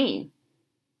team.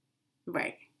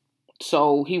 Right.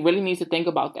 So he really needs to think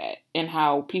about that and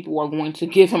how people are going to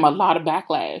give him a lot of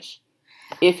backlash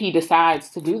if he decides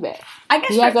to do that. I guess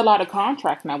he has a lot of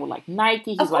contracts now with like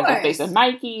Nike. He's like the face of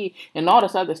Nike and all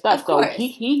this other stuff. So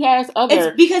he has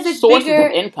other sources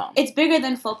of income. It's bigger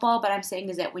than football, but I'm saying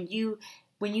is that when you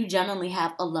genuinely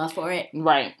have a love for it,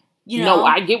 right? No,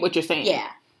 I get what you're saying. Yeah,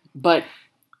 but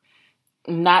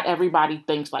not everybody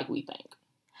thinks like we think.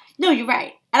 No, you're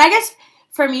right. And I guess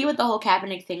for me with the whole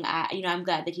Kaepernick thing, I'm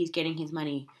glad that he's getting his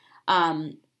money.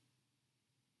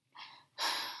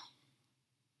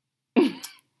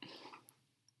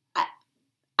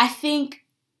 I think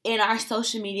in our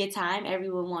social media time,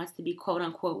 everyone wants to be quote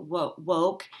unquote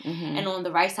woke and on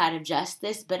the right side of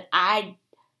justice. But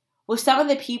with some of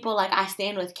the people, like, I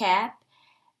stand with Cap.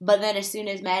 But then as soon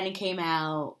as Madden came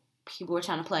out, people were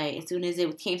trying to play. As soon as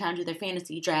it came time to do their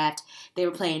fantasy draft, they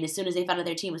were playing. As soon as they found out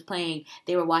their team was playing,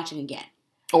 they were watching again.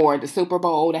 Or the Super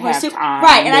Bowl, the halftime.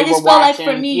 Right, and I just feel like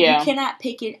for me, you cannot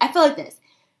pick it. I feel like this.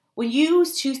 When you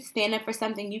choose to stand up for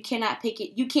something, you cannot pick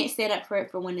it. You can't stand up for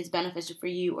it for when it's beneficial for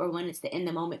you or when it's the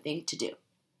in-the-moment thing to do.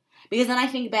 Because then I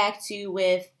think back to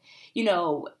with,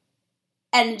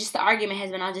 and just the argument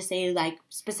has been, I'll just say, like,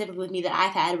 specifically with me that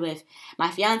I've had with my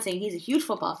fiance, and he's a huge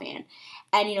football fan.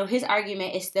 And, his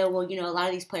argument is still, well, a lot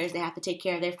of these players, they have to take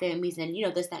care of their families and,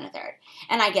 this, that, and the third.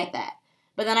 And I get that.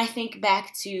 But then I think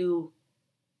back to,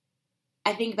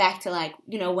 like,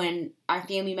 when our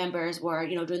family members were,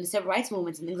 during the civil rights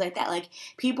movements and things like that, like,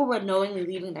 people were knowingly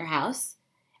leaving their house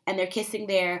and they're kissing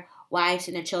their wives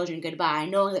and their children goodbye,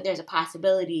 knowing that there's a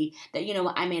possibility that, you know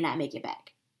what, I may not make it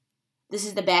back. This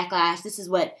is the backlash. This is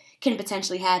what can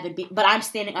potentially happen, but I'm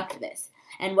standing up for this.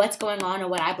 And what's going on and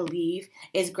what I believe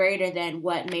is greater than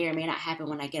what may or may not happen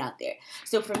when I get out there.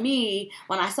 So for me,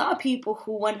 when I saw people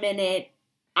who 1 minute,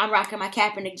 I'm rocking my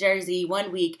Kaepernick jersey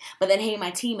 1 week, but then, hey,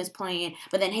 my team is playing,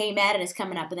 but then, hey, Madden is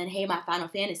coming up, but then, hey, my Final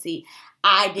Fantasy,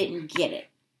 I didn't get it.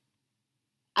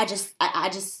 I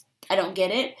don't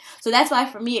get it. So that's why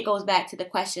for me it goes back to the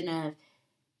question of,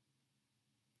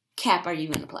 Cap, are you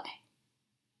going to play?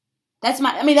 That's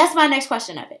my next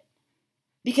question of it.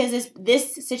 Because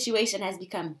this situation has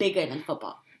become bigger than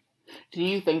football. Do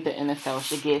you think the NFL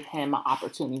should give him an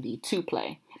opportunity to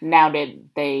play now that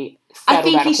they settled I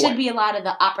think out he of court? should be allowed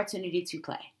the opportunity to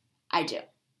play. I do.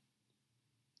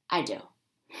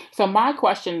 So my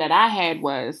question that I had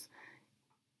was,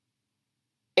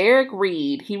 Eric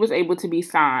Reid, he was able to be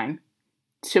signed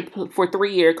for a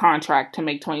 3-year contract to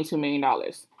make $22 million.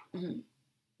 Mm-hmm.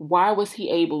 Why was he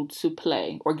able to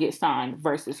play or get signed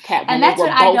versus Cap? And that's what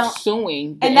I don't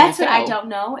suing. And that's what I don't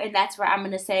know. And that's where I'm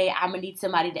going to say I'm going to need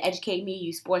somebody to educate me,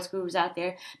 you sports gurus out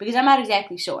there, because I'm not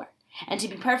exactly sure. And to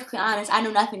be perfectly honest, I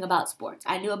know nothing about sports.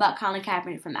 I knew about Colin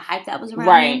Kaepernick from the hype that was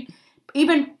around him,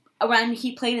 even around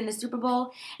he played in the Super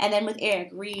Bowl, and then with Eric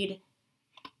Reid.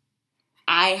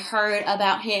 I heard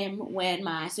about him when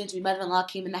my soon-to-be mother-in-law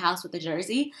came in the house with the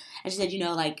jersey, and she said,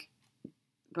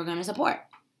 we're going to support.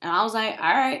 And I was like,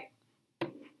 all right.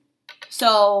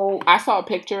 So I saw a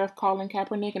picture of Colin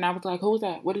Kaepernick, and I was like, who's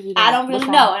that? What is he doing? I don't really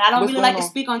know, and I don't really like to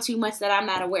speak on too much that I'm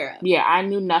not aware of. Yeah, I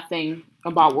knew nothing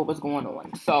about what was going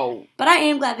on. So, but I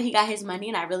am glad that he got his money,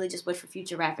 and I really just wish for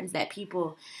future reference that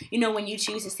people, when you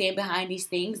choose to stand behind these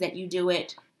things, that you do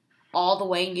it all the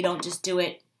way, and you don't just do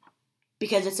it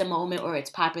because it's a moment or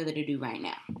it's popular to do right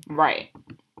now. Right.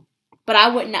 But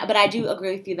I do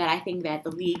agree with you that I think that the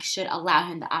league should allow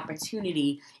him the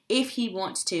opportunity if he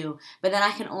wants to. But then I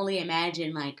can only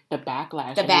imagine the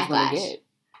backlash. Get.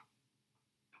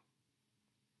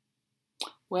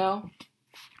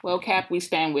 Well, Cap, we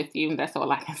stand with you. That's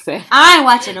all I can say. I ain't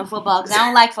watching no football because I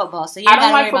don't like football. So I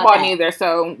don't like football neither.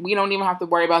 So we don't even have to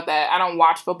worry about that. I don't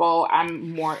watch football.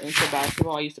 I'm more into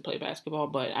basketball. I used to play basketball,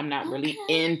 but I'm not really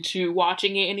into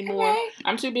watching it anymore. Okay.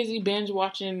 I'm too busy binge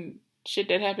watching shit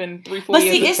that happened 3-4 years ago. But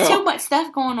see, it's too much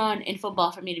stuff going on in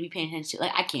football for me to be paying attention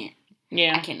to. I can't.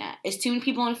 Yeah. I cannot. It's too many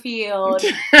people on the field.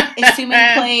 It's too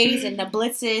many plays and the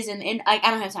blitzes. And I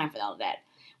don't have time for all of that.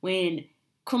 When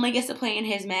Quinlan gets to play in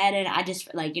his Madden, I just,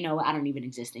 I don't even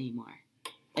exist anymore.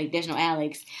 There's no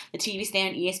Alex. The TV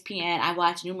stand, ESPN. I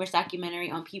watch numerous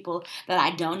documentary on people that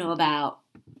I don't know about.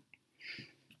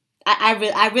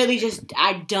 I really just,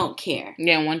 I don't care.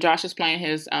 Yeah, when Josh is playing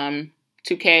his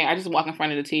 2K, I just walk in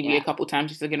front of the TV a couple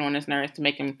times just to get on his nerves to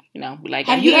make him, be like,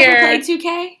 have you ever played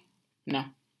 2K? No.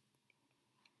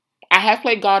 I have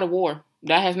played God of War.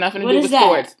 That has nothing to do with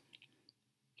sports.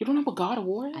 You don't know what God of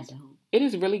War is? I don't. It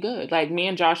is really good. Me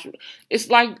and Josh, it's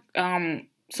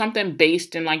something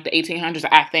based in the 1800s.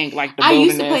 I think the wilderness. I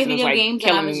used to play video games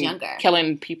when I was younger,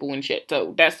 killing people and shit.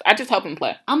 So I just help him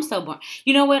play. I'm so bored.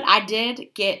 You know what? I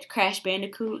did get Crash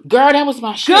Bandicoot. Girl, that was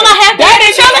my shit. Girl, I have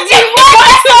that trilogy.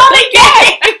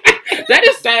 That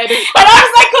is sad. But I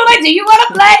was like, cool, do you want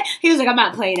to play? He was like, I'm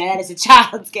not playing that. That is a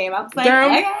child's game. I was like, girl,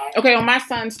 okay, on my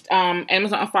son's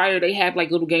Amazon Fire, they have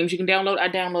little games you can download. I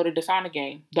downloaded the Sonic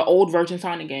game, the old version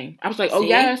Sonic game. I was like, oh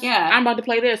yes, I'm about to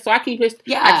play this. So I keep his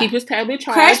tablet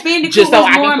charged. Crash Bandicoot just so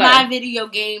was more my video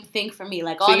game thing for me,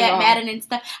 all that Madden and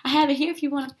stuff. I have it here if you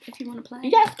want to play.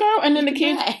 Yes, girl. And then the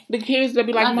kids, they'll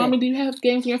be like, Mommy, do you have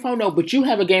games on your phone? No, but you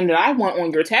have a game that I want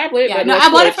on your tablet. Yeah, no, I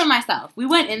bought it for myself. We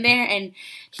went in there and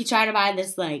he tried to buy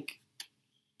this and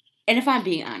if I'm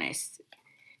being honest,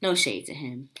 no shade to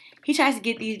him. He tries to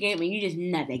get these games and you're just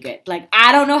not that good.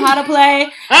 I don't know how to play,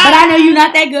 but I know you're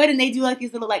not that good. And they do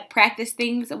these little practice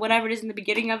things or whatever it is in the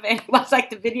beginning of it. Watch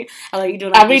the video. You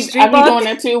doing I'll be doing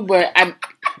that too, but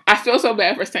I feel so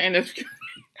bad for saying this.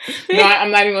 No,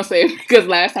 I'm not even gonna say it because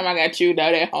last time I got chewed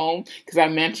out at home because I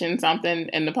mentioned something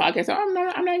in the podcast. So I'm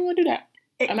not even gonna do that.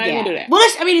 I'm not even gonna do that. Well,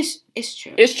 it's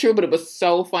true. It's true, but it was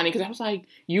so funny because I was like,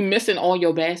 "You missing all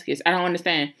your baskets? I don't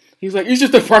understand." He's like, "It's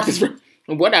just a practice room,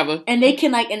 whatever." And they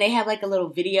can and they have a little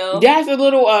video. Yeah, it's a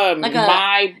little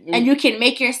and you can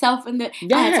make yourself in the.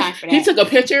 Yeah. I had time for that. He took a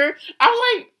picture. I was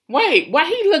like, "Wait, why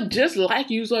he looked just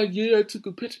like you?" He was like, "Yeah, I took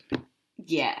a picture."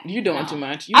 Yeah, you doing too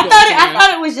much. I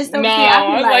thought it was just okay. No,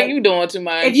 I was like, you doing too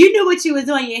much. If you knew what you was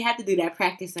doing, you didn't have to do that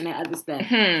practice and that other stuff.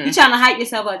 You trying to hype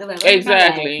yourself up.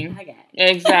 Exactly.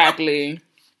 Exactly.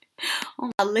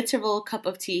 A literal cup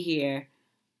of tea here.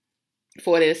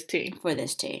 For this tea.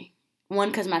 One,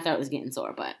 because my throat was getting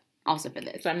sore, but also for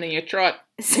this. Something in your truck.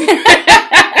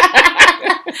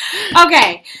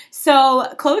 Okay, so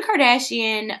Khloe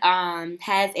Kardashian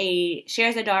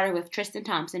shares a daughter with Tristan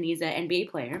Thompson. He's an NBA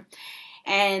player,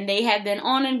 and they have been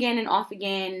on again and off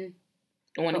again.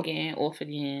 On again, off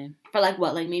again. For like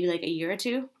what? Like maybe like a year or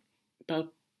two?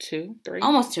 About 2, 3?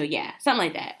 Almost 2, yeah. Something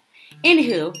like that.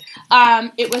 Anywho,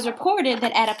 it was reported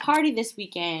that at a party this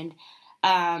weekend,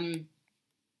 Khloe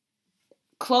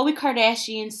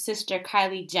Kardashian's sister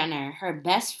Kylie Jenner, her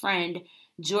best friend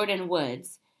Jordyn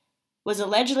Woods, was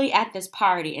allegedly at this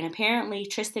party, and apparently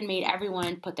Tristan made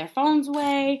everyone put their phones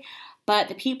away, but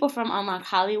the people from Unlock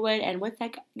Hollywood, and what's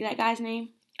that guy's name?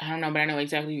 I don't know, but I know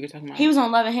exactly who you're talking about. He was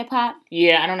on Love and Hip Hop?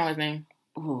 Yeah, I don't know his name.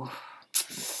 Ooh.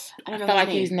 I feel like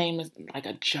his name is like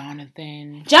a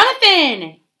Jonathan.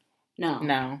 Jonathan!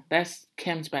 No, that's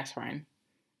Kim's best friend.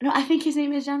 No, I think his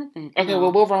name is Jonathan. Okay,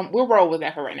 well, we'll roll with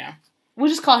that for right now. We'll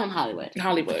just call him Hollywood.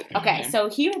 Hollywood. Okay, so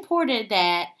he reported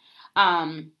that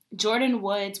Jordyn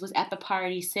Woods was at the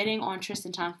party sitting on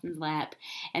Tristan Thompson's lap,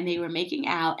 and they were making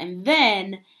out, and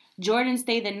then Jordyn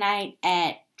stayed the night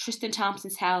at Tristan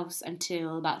Thompson's house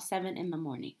until about 7 in the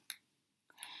morning.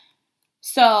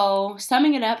 So,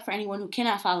 summing it up for anyone who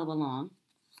cannot follow along,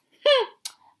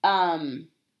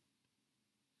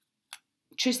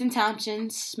 Tristan Thompson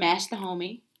smashed the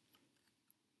homie,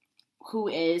 who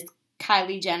is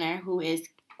Kylie Jenner, who is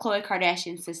Khloe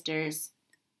Kardashian's sister's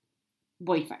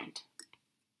boyfriend.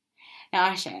 Now,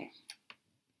 Ashay,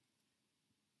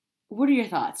 what are your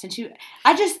thoughts? Since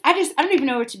I don't even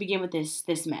know where to begin with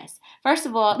this mess. First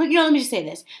of all, let me just say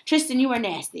this. Tristan, you are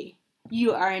nasty.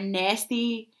 You are a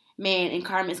nasty man, and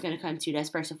karma is going to come to you. That's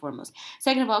first and foremost.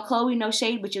 Second of all, Khloe, no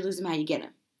shade, but you lose him how you get him.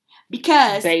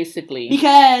 Because I was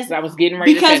getting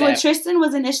ready to say that. Because when Tristan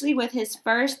was initially with his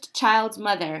first child's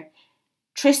mother,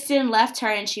 Tristan left her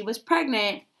and she was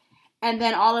pregnant, and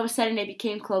then all of a sudden they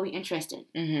became Khloe and Tristan.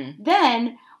 Mm-hmm.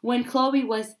 Then, when Khloe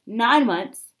was 9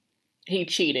 months, he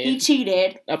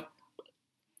cheated.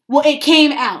 Well, it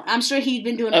came out. I'm sure he'd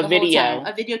been doing it the whole time.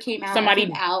 A video came out. Somebody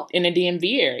out in the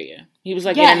DMV area. He was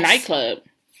like in a nightclub.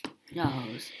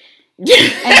 And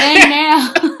then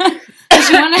now,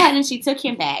 she went ahead and she took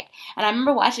him back. And I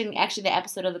remember watching actually the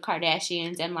episode of the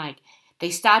Kardashians, and like they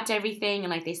stopped everything, and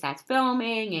like they stopped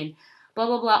filming and blah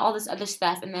blah blah, all this other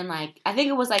stuff. And then like I think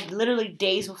it was like literally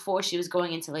days before she was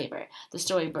going into labor, the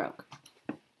story broke.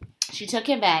 She took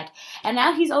him back, and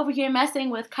now he's over here messing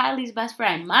with Kylie's best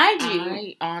friend. Mind you,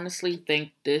 I honestly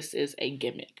think this is a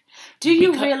gimmick. Do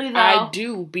you really though? I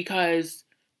do, because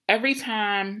every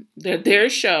time their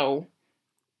show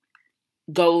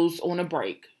goes on a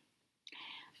break,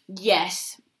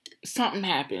 yes, something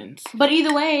happens. But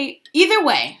either way,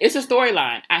 it's a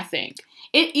storyline. I think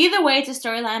either way, it's a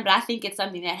storyline. But I think it's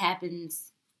something that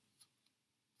happens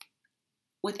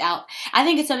without. I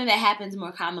think it's something that happens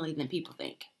more commonly than people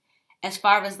think. As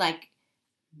far as like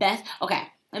best, okay.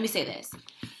 Let me say this: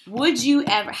 would you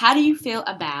ever? How do you feel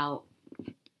about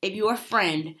if your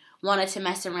friend wanted to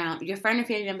mess around? Your friend or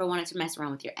family member wanted to mess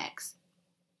around with your ex?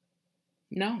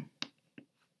 No.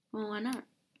 Well, why not?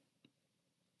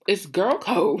 It's girl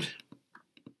code.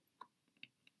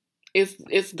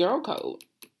 It's girl code.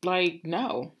 Like,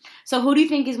 no. So who do you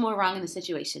think is more wrong in the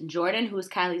situation? Jordyn, who is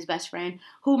Kylie's best friend,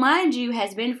 who, mind you,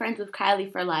 has been friends with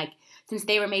Kylie for like since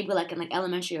they were maybe like in like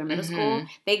elementary or middle school.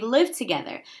 They lived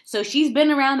together. So she's been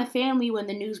around the family when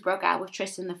the news broke out with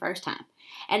Tristan the first time.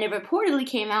 And it reportedly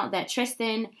came out that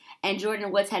Tristan and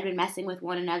Jordyn Woods had been messing with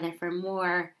one another for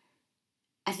more,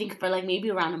 I think for like maybe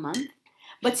around a month.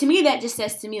 But to me, that just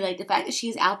says to me, like, the fact that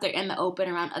she's out there in the open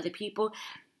around other people,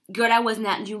 girl, that was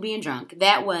not you being drunk.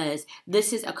 That was, this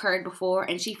has occurred before,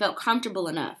 and she felt comfortable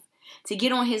enough to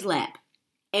get on his lap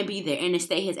and be there and to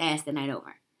stay his ass the night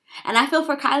over. And I feel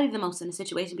for Kylie the most in the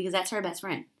situation because that's her best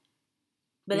friend.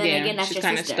 But then again, that's your sister. She's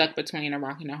kind of stuck between a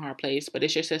rock and a hard place, but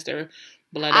it's your sister,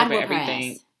 blood over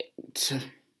everything.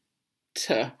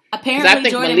 Apparently, I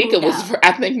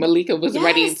think Malika was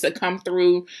ready to come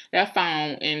through that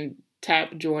phone and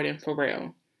tap Jordyn for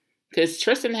real. Because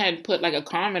Tristan had put like a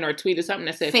comment or a tweet or something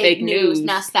that said fake news.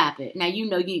 Now stop it. Now you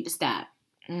know you need to stop.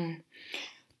 You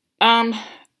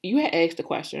had asked the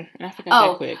question and I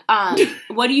forgot that quick.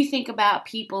 What do you think about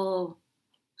people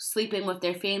sleeping with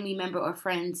their family member or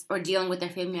friends or dealing with their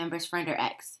family member's friend or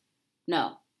ex?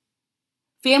 No.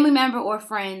 Family member or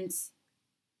friend's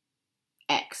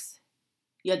ex.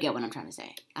 You'll get what I'm trying to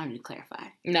say. I don't need to clarify.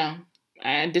 No.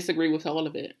 I disagree with all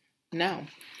of it. No.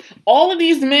 All of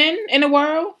these men in the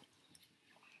world,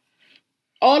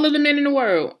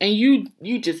 and you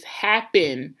just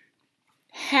happen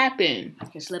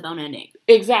to slip on that neck.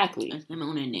 Exactly. Slip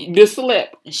on that neck. The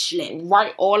slip. The slip.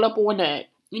 Right all up on that.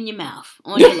 in your mouth,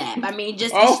 on your lap. I mean,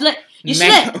 just you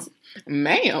slipped.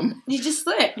 Ma'am. You just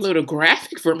slipped. A little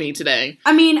graphic for me today.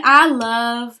 I mean, I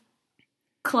love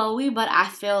Khloe, but I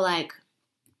feel like,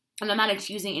 and I'm not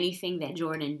excusing anything that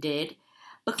Jordan did,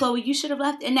 but Khloe, you should have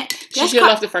left. And she should have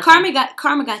left the first time.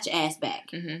 Karma got your ass back.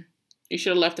 Mm-hmm. You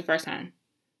should have left the first time.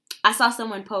 I saw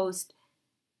someone post,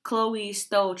 Khloe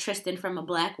stole Tristan from a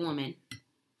black woman,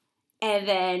 and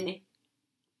then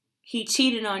he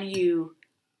cheated on you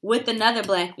with another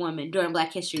black woman during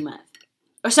Black History Month.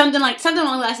 Or something along the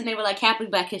lines, and they were like, Happy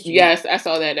Black History Month. Yes, I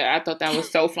saw that. I thought that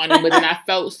was so funny, but then I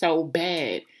felt so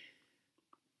bad.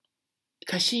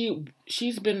 Because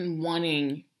she's been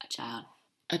wanting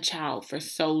a child for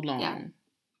so long. Yeah.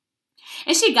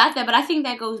 And she got that, but I think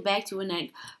that goes back to when,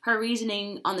 like, her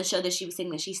reasoning on the show that she was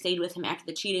saying that she stayed with him after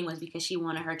the cheating was because she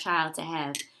wanted her child to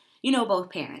have,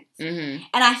 both parents. Mm-hmm.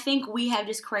 And I think we have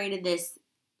just created this.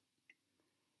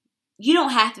 You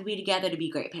don't have to be together to be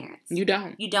great parents. You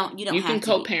don't. You don't. You can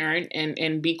co-parent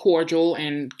and be cordial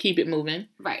and keep it moving.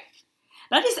 Right.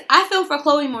 But I feel for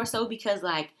Khloe more so because,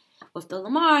 like, with the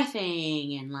Lamar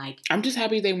thing and, like, I'm just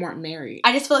happy they weren't married.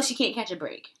 I just feel like she can't catch a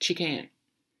break. She can't.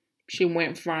 She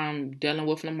went from dealing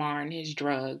with Lamar and his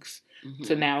drugs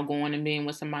to now going and being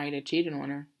with somebody that cheated on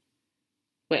her.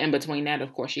 But in between that,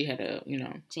 of course, she had a,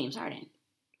 James Harden.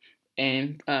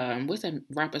 And what's that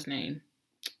rapper's name?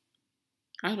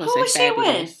 I was Who was she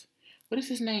with? What is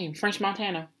his name? French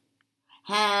Montana.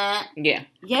 Yeah.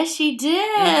 Yes, she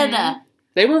did. Mm-hmm.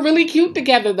 They were really cute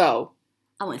together, though.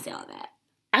 I wouldn't say all that.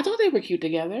 I thought they were cute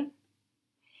together.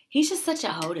 He's just such a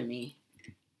hoe to me.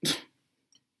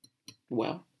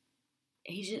 Well.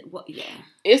 Yeah.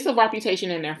 It's a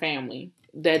reputation in their family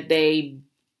that they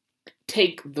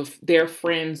take their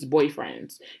friends'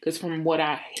 boyfriends. Because from what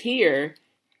I hear,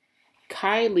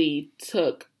 Kylie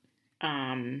took,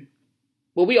 well,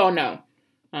 we all know,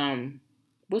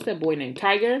 what's that boy named?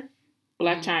 Tiger?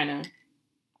 Blac Chyna.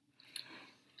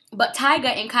 But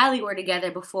Tyga and Kylie were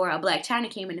together before Blac Chyna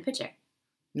came in the picture.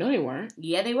 No, they weren't.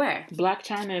 Yeah, they were. Blac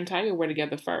Chyna and Tyga were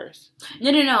together first.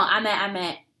 No. I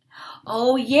meant.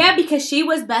 Oh, yeah, because she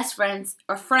was best friends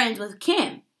or friends with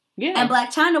Kim. Yeah. And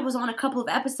Blac Chyna was on a couple of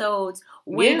episodes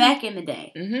way back in the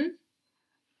day.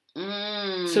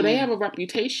 Mm-hmm. So they have a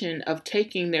reputation of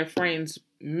taking their friends'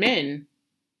 men.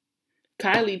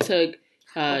 Kylie took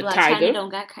Blac Tyga. Chyna don't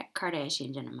got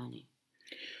Kardashian Jenner money.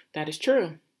 That is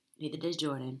true. Neither does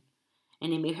Jordan.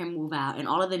 And they made her move out. And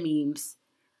all of the memes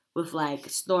with, like,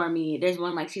 Stormi. There's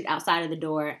one, like, she's outside of the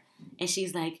door. And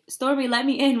she's like, Stormi, let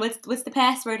me in. What's the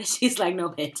password? And she's like, no,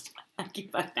 bitch. I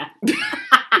keep fucked up.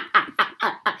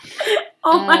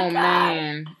 Oh my God.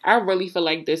 Man. I really feel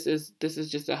like this is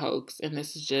just a hoax. And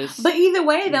this is just... But either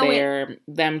way, though...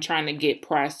 them trying to get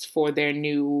pressed for their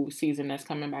new season that's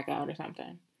coming back out or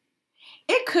something.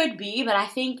 It could be, but I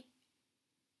think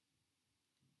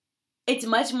it's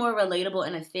much more relatable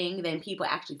in a thing than people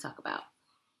actually talk about.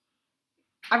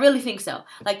 I really think so.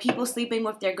 Like, people sleeping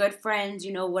with their good friends,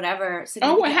 whatever.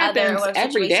 Oh, it happens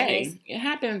every day. It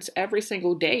happens every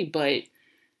single day, but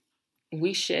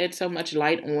we shed so much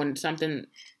light on something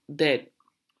that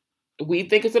we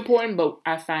think is important, but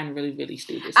I find really, really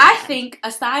stupid. I think,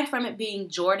 aside from it being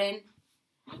Jordan,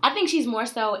 I think she's more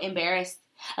so embarrassed,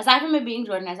 aside from it being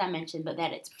Jordan, as I mentioned, but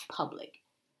that it's public.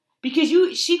 Because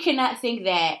she cannot think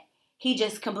that he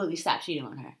just completely stopped cheating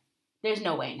on her. There's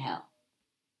no way in hell.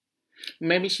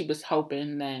 Maybe she was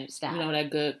hoping that, that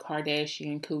good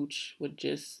Kardashian cooch would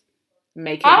just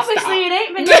make him Obviously, stop. It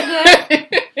ain't been that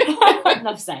good.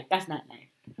 No, that's not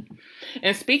nice.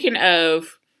 And speaking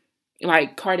of,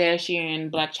 like, Kardashian,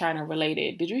 Blac Chyna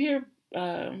related, did you hear,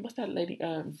 what's that lady,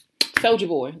 Soulja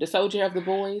Boy, the soldier of the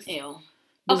boys? Ew.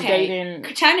 Okay, dating...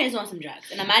 Chyna is on some drugs,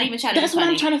 and I'm not even trying to That's what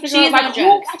I'm trying to figure out. Like,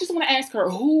 I just want to ask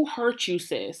her, who hurt you,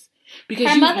 sis?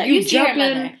 Because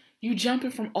you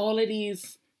jumping from all of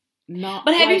these...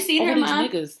 But have you seen her mom?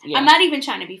 Yeah. I'm not even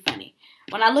trying to be funny.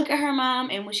 When I look at her mom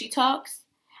and when she talks,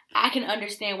 I can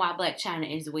understand why Blac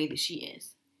Chyna is the way that she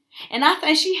is. And I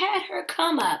think she had her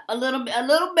come up a little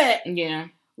bit. Yeah.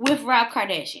 With Rob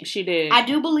Kardashian. She did. I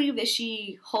do believe that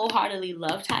she wholeheartedly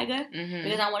loved Tyga. Mm-hmm.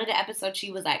 Because on one of the episodes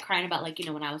she was like crying about, like,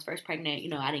 when I was first pregnant,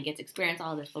 I didn't get to experience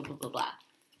all this, blah, blah, blah, blah.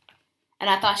 And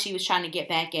I thought she was trying to get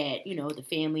back at, the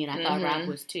family, and I thought Rob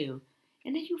was too.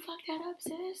 And then you fucked that up,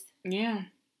 sis. Yeah.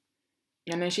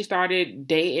 And then she started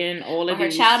dating all of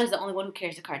these. Her child is the only one who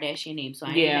carries the Kardashian name, so I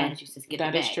ain't mad at you, sis. Get the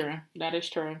bag. That is true. That is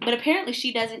true. But apparently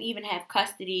she doesn't even have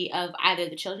custody of either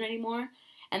the children anymore.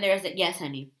 And there's a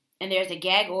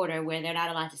gag order where they're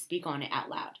not allowed to speak on it out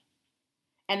loud.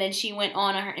 And then she went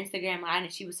on her Instagram line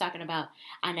and she was talking about,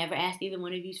 I never asked either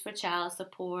one of you for child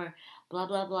support, blah,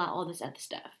 blah, blah, all this other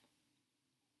stuff.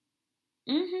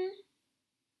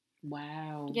 Mm-hmm.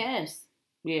 Wow. Yes.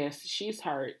 Yes, she's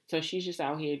hurt. So she's just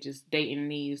out here just dating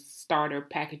these starter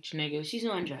package niggas. She's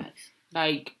on drugs.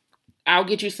 Like, I'll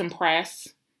get you some press.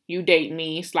 You date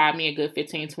me, slide me a good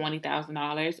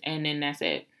 $15,000-$20,000, and then that's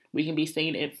it. We can be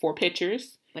seen in 4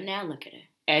 pictures. But now look at her.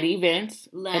 At events.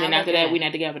 And then after that, we're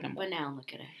not together no more. But now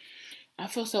look at her. I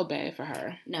feel so bad for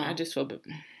her. No. I just feel bad.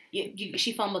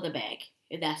 She fumbled the bag.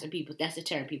 That's the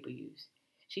term people use.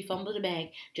 She fumbled the bag,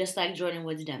 just like Jordan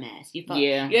Wood's dumbass. Your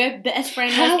best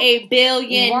friend was a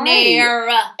billionaire.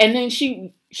 Right. And then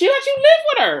she let you live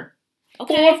with her.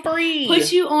 Okay. For free.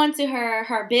 Put you onto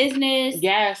her business.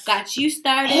 Yes. Got you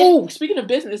started. Oh, speaking of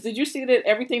business, did you see that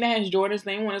everything that has Jordan's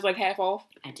name on is like half off?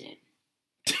 I did.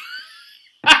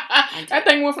 That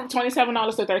thing went from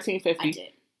 $27 to $13.50. I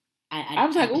did. I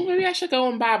was like, oh, maybe I should go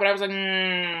and buy, but I was like,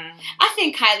 I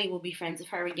think Kylie will be friends with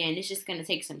her again. It's just going to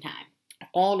take some time.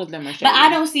 All of them are shady. But I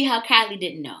don't see how Kylie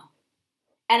didn't know.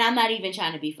 And I'm not even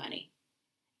trying to be funny.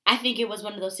 I think it was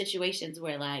one of those situations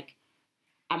where, like,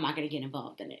 I'm not going to get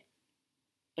involved in it.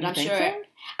 But I'm sure. So?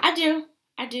 I do.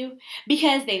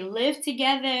 Because they live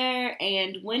together,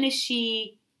 and when is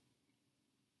she...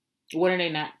 When are they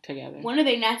not together? When are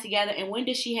they not together, and when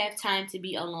does she have time to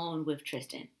be alone with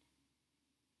Tristan?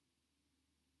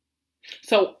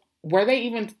 So, were they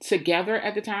even together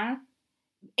at the time?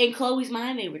 In Chloe's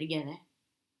mind, they were together.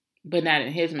 But not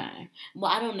in his mind.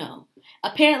 Well, I don't know.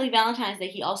 Apparently, Valentine's Day,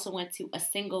 he also went to a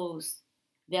singles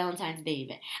Valentine's Day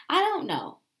event. I don't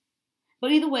know.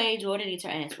 But either way, Jordan needs her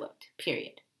ass whooped.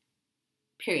 Period.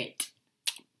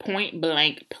 Point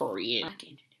blank, period.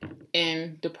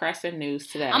 In depressing news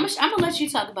today. I'm gonna let you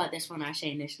talk about this one,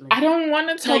 Arshay, initially. I don't want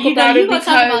to talk about it because...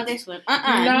 talk about this one.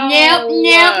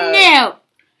 No.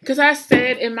 Because I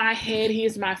said in my head, he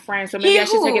is my friend, so maybe I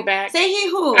should take it back. Say he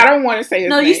who. I don't want to say his name.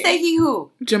 No, you say he who.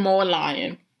 Jamal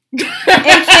Lyon.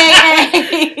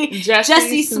 A.K.A.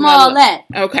 Jussie Smollett.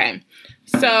 Okay.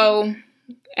 So,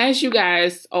 as you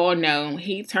guys all know,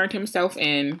 he turned himself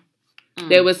in.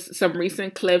 There was some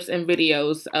recent clips and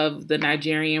videos of the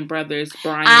Nigerian brothers,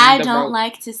 Brian I don't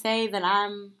like to say that I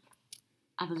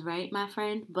was right, my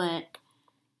friend, but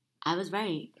I was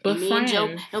right. But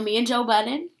me and Joe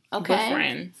Budden. Okay. But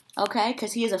friend. Okay,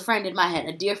 because he is a friend in my head,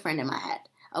 a dear friend in my head.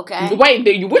 Okay.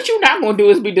 Wait, what you not gonna do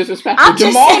is be disrespectful.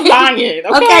 Jamal Lyon,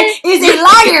 okay, is a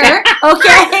liar.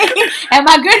 Okay, and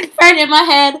my good friend in my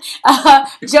head,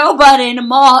 Joe Budden,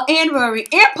 Mal, and Rory,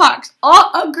 and Parks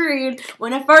all agreed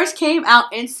when it first came out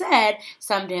and said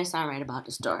something didn't sound right about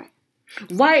the story.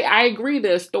 Right, I agree.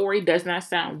 The story does not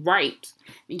sound right.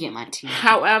 Let me get my tea.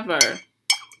 However,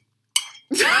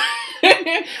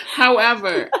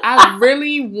 I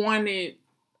really wanted,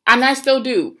 and I still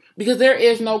do, because there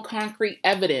is no concrete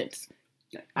evidence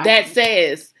that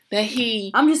says that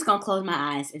he... I'm just going to close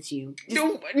my eyes. It's you.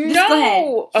 No. Go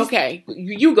ahead. Okay.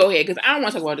 You go ahead, because I don't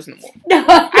want to talk about this no more. No.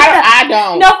 I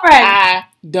don't. No, friend. I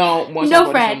don't want to talk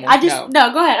about this no more.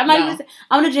 No, go ahead.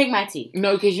 I'm going to drink my tea.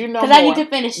 No, because you know more. Because I need to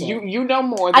finish it. You know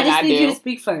more than I do. I just need you to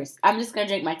speak first. I'm just going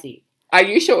to drink my tea. Are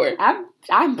you sure?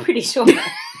 I'm pretty sure.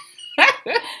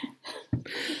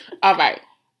 All right.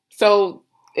 So,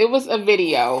 it was a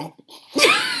video.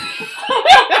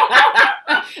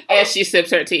 As she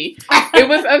sips her tea. It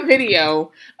was a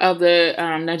video of the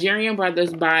Nigerian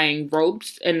brothers buying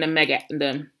ropes and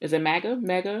is it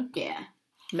MAGA? Yeah.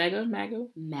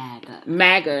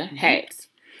 MAGA hats.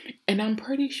 And I'm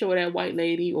pretty sure that white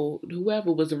lady or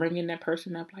whoever was ringing that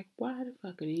person up like, why the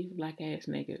fuck are these black ass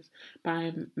niggas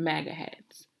buying MAGA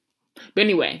hats? But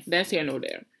anyway, that's here nor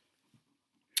there.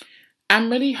 I'm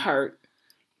really hurt.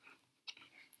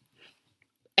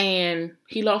 And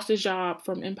he lost his job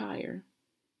from Empire.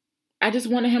 I just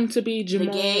wanted him to be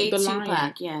Jamal the Lion.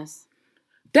 Tupac, yes.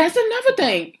 That's another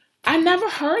thing. I never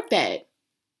heard that.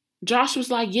 Josh was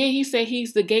like, yeah, he said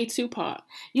he's the gay Tupac.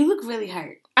 You look really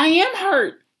hurt. I am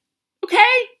hurt. Okay?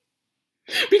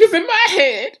 Because in my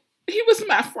head, he was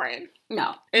my friend.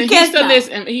 No. And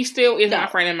he still is my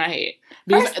friend in my head.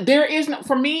 Because there is no,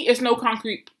 for me, it's no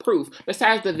concrete proof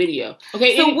besides the video.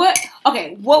 Okay. So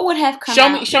what would have come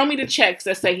out? Show me the checks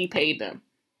that say he paid them.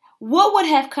 What would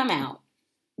have come out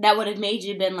that would have made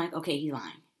you been like, okay, he's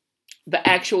lying? The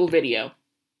actual video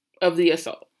of the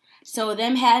assault. So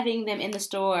them having them in the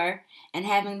store and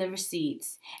having the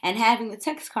receipts and having the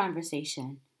text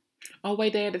conversation. Oh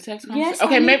wait, they had the text conversation. Yes.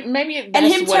 Okay, maybe that's and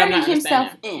him what turning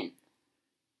himself in.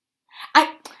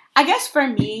 I guess for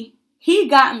me, he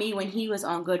got me when he was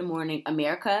on Good Morning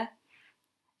America,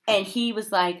 and he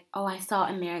was like, "Oh, I saw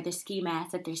in their ski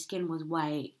mask that their skin was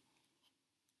white,"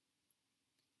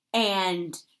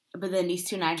 and But then these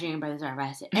two Nigerian brothers are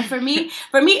arrested. And for me,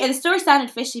 the story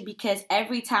sounded fishy because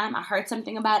every time I heard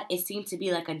something about it, it seemed to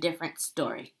be like a different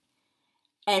story.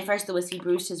 And first it was he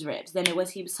bruised his ribs. Then it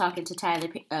was he was talking to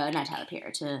not Tyler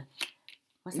Perry, to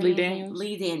Lee Daniels.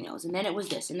 Lee Daniels. And then it was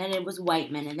this. And then it was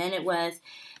Whiteman. And then it was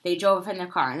they drove in their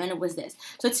car. And then it was this.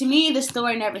 So to me, the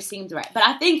story never seemed right. But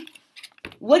I think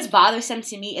what's bothersome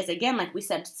to me is, again, like we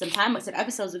said some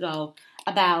episodes ago,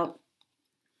 about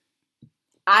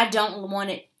I don't want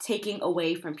it taking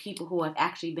away from people who have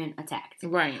actually been attacked.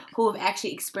 Right. Who have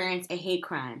actually experienced a hate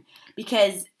crime.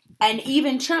 Because, and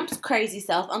even Trump's crazy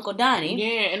self, Uncle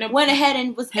Donnie, went ahead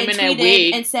and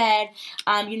tweeted and said,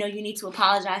 you need to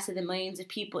apologize to the millions of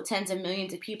people, tens of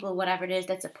millions of people, whatever it is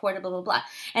that support, blah, blah, blah.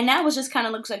 And now it just kind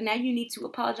of looks like now you need to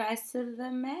apologize to the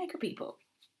MAGA people.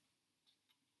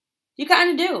 You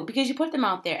kind of do, because you put them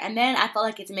out there. And then I feel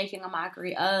like it's making a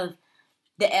mockery of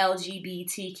the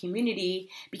LGBT community,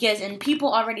 and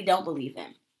people already don't believe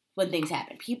them when things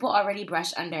happen. People already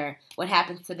brush under what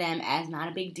happens to them as not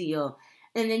a big deal.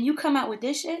 And then you come out with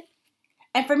this shit.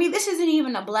 And for me, this isn't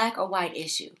even a black or white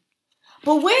issue.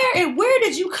 But where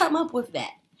did you come up with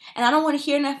that? And I don't want to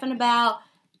hear nothing about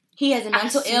he has a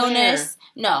mental illness.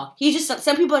 No,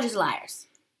 some people are just liars.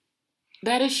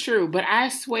 That is true, but I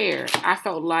swear, I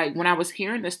felt like when I was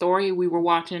hearing the story, we were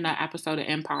watching an episode of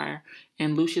Empire,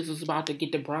 and Lucius was about to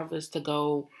get the brothers to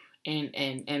go and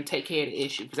take care of the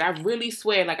issue. Because I really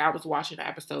swear like I was watching an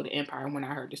episode of Empire when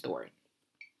I heard the story.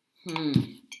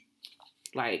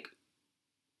 Like,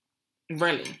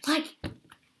 really. Like,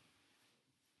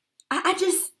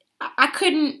 I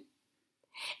couldn't,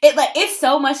 it's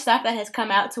so much stuff that has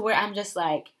come out to where I'm just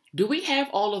like, do we have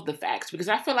all of the facts? Because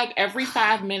I feel like every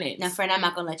 5 minutes... Now, friend, I'm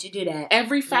not going to let you do that.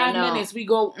 Every 5 minutes, we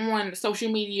go on social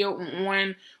media,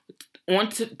 on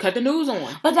to cut the news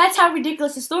on. But that's how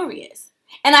ridiculous the story is.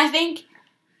 And I think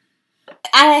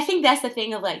that's the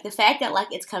thing of, like, the fact that, like,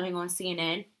 it's coming on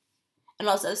CNN and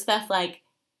also stuff like...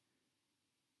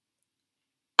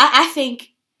 I think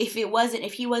if he wasn't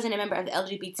a member of the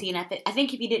LGBT, and I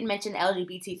think if he didn't mention the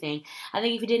LGBT thing, I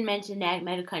think if he didn't mention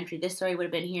MAGA country, this story would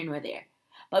have been here nor there.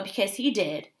 But because he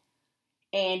did,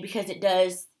 and because it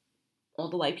does, all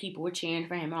the white people were cheering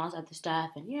for him and all this other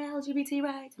stuff, and LGBT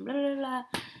rights, and blah, blah, blah,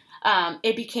 blah,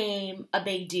 it became a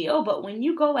big deal. But when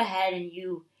you go ahead and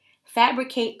you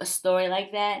fabricate a story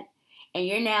like that, and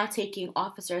you're now taking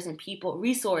officers and people,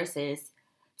 resources,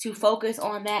 to focus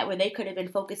on that where they could have been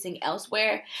focusing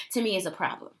elsewhere, to me is a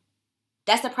problem.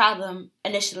 That's a problem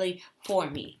initially for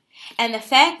me. And the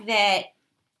fact that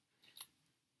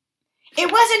it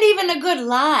wasn't even a good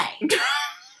lie.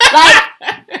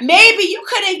 Like, maybe you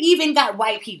could have even got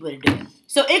white people to do it.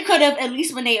 So it could have, at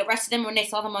least when they arrested them, when they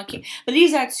saw them on camera. But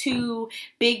these are two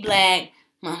big black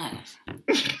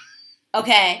motherfuckers.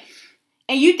 Okay?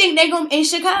 And you think they're going to, in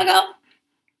Chicago,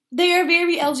 they are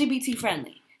very LGBT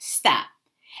friendly. Stop.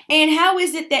 And how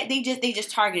is it that they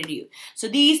just targeted you? So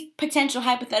these potential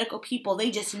hypothetical people, they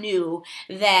just knew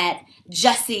that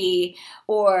Jussie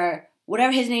or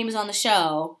whatever his name is on the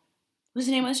show... What's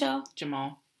the name of the show?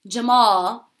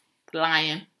 Jamal.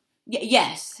 Lion.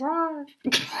 Yes. That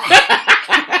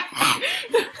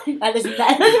doesn't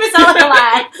even sound like a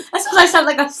lie. That sounds like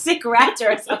something like a sick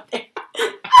raptor or something.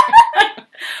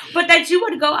 But that you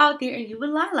would go out there and you would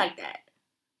lie like that.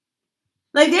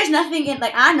 Like, there's nothing in,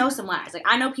 like, I know some liars. Like,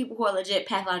 I know people who are legit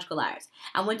pathological liars.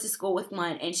 I went to school with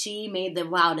one, and she made the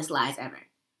wildest lies ever.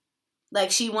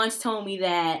 Like, she once told me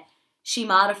that she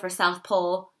modeled for South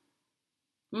Pole.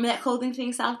 Remember that clothing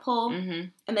thing, South Pole? Mm-hmm.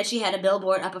 And that she had a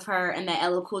billboard up of her, and that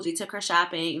LL Cool J took her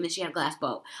shopping, and then she had a glass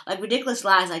boat. Like, ridiculous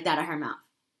lies like that out of her mouth.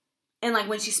 And, like,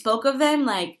 when she spoke of them,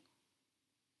 like,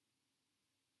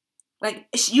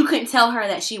 you couldn't tell her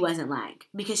that she wasn't lying,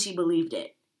 because she believed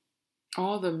it.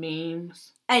 All the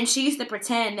memes. And she used to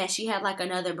pretend that she had, like,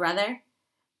 another brother.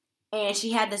 And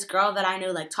she had this girl that I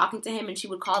knew, like, talking to him, and she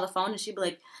would call the phone, and she'd be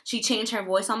like, she changed her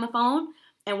voice on the phone.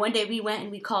 And one day we went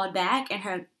and we called back,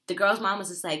 and the girl's mom was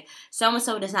just like,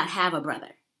 so-and-so does not have a brother.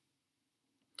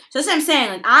 So that's what I'm saying.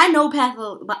 Like, I know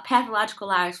pathological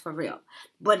liars for real.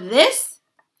 But this,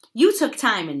 you took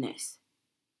time in this.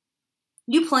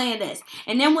 You planned this.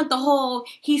 And then with the whole,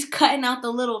 he's cutting out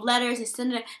the little letters and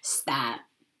sending it. Stop.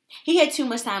 He had too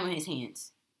much time on his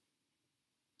hands.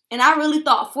 And I really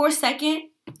thought for a second,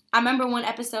 I remember one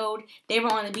episode, they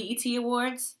were on the BET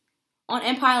Awards. On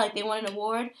Empire, like, they won an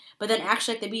award, but then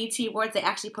actually at the BET Awards, they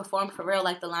actually performed for real,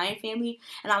 like the Lion Family,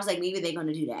 and I was like, maybe they're going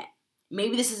to do that.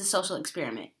 Maybe this is a social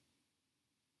experiment.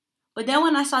 But then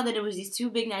when I saw that it was these two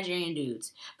big Nigerian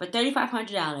dudes for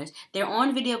 $3,500, they're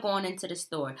on video going into the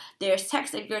store, there's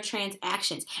text of your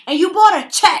transactions, and you bought a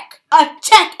check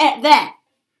at that.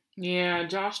 Yeah,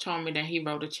 Josh told me that he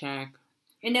wrote a check.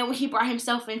 And then when he brought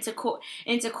himself into court,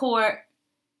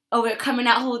 over coming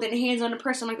out holding hands on the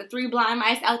person like the 3 blind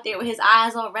mice out there with his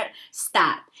eyes all red.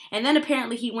 Stop. And then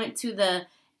apparently he went to the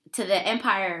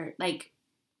Empire, like,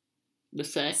 the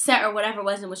set or whatever it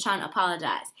was, and was trying to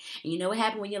apologize. And you know what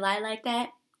happened when you lie like that?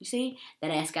 You see?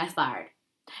 That ass got fired.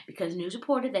 Because news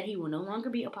reported that he will no longer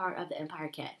be a part of the Empire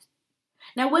cast.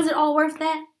 Now, was it all worth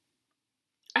that?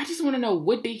 I just want to know,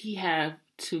 what did he have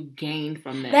to gain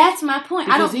from that? That's my point.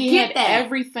 Because I don't get that. He had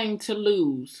everything to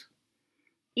lose.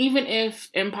 Even if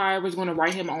Empire was going to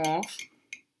write him off,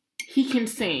 he can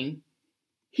sing.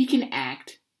 He can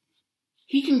act.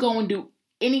 He can go and do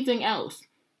anything else.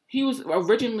 He was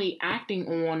originally acting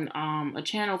on a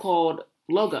channel called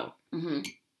Logo. Mm-hmm.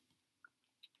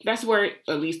 That's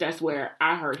where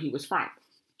I heard he was from.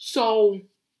 So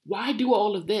why do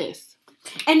all of this?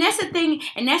 And that's the thing,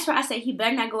 and that's why I say he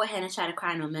better not go ahead and try to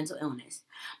cry no mental illness.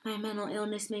 My mental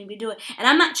illness made me do it. And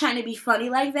I'm not trying to be funny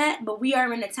like that, but we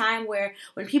are in a time where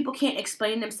when people can't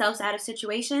explain themselves out of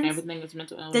situations, everything is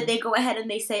mental illness. That they go ahead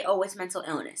and they say, oh, it's mental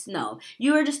illness. No,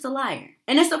 you are just a liar.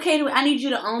 And it's okay I need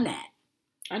you to own that.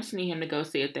 I just need him to go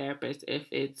see a therapist if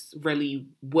it's really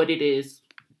what it is,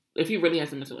 if he really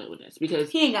has a mental illness. Because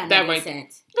he ain't got no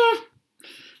sense.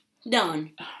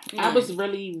 Done. I was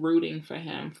really rooting for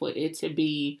him, for it to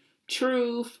be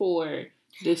true, for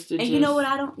this to you know what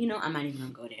I don't, I'm not even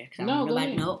going to go there.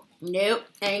 Nope,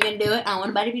 I ain't going to do it. I don't want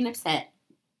nobody being upset.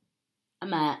 I'm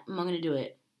not going to do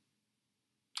it.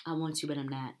 I want to, but I'm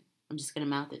not. I'm just going to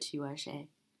mouth it to you, Arshay.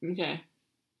 Okay.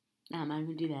 No, I'm not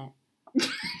going to do that.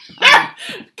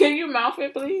 Can you mouth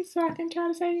it, please, so I can try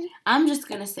to say it? I'm just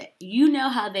going to say, you know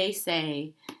how they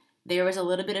say there was a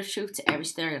little bit of truth to every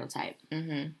stereotype.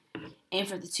 Mm-hmm. And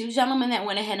for the 2 gentlemen that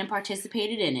went ahead and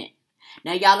participated in it,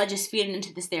 now y'all are just feeding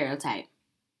into the stereotype.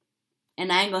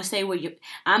 And I ain't going to say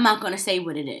I'm not going to say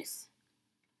what it is.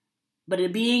 But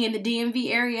it being in the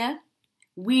DMV area,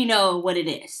 we know what it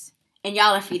is. And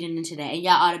y'all are feeding into that. And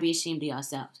y'all ought to be ashamed of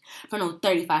yourselves for no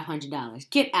 $3,500.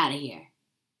 Get out of here.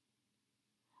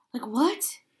 Like, what?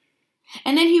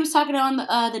 And then he was talking on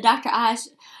the Dr. Oz,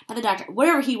 not the doctor,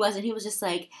 whatever he was, and he was just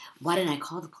like, why didn't I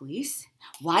call the police?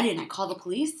 Why didn't I call the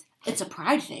police? It's a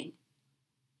pride thing.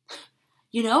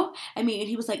 I mean, and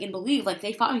he was like, in believe, like,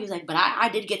 they fought me. He was like, but I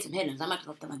did get some hitters. I'm not going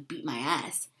to let them, like, beat my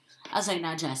ass. I was like,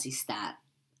 now, Jesse, stop.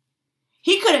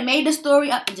 He could have made the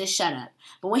story up and just shut up.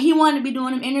 But when he wanted to be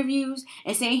doing them interviews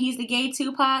and saying he's the gay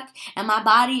Tupac and my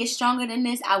body is stronger than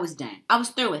this, I was done. I was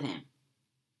through with him.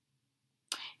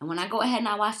 And when I go ahead and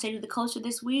I watch State of the Culture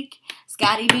this week,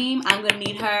 Scotty Beam, I'm going to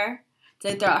need her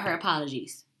to throw out her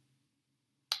apologies.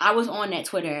 I was on that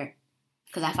Twitter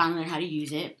because I finally learned how to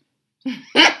use it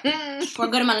for a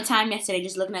good amount of time yesterday,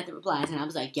 just looking at the replies. And I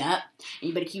was like, yep. And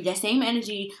you better keep that same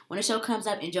energy when the show comes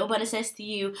up and Joe Budden says to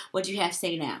you, what you have to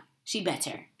say now. She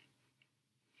better.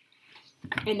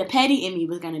 And the petty in me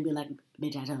was going to be like,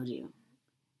 bitch, I told you.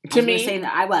 To me? Saying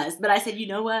that I was. But I said, you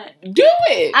know what? Do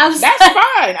it. That's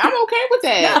fine. I'm okay with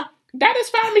that. No. That is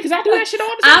fine because I do that shit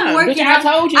all the time. I'm working. Bitch, I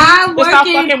told you I'm to stop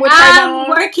fucking with Trayvon. I'm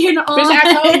working on. Bitch,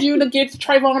 I told you to get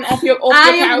Trayvon off your couch. I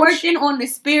am working on the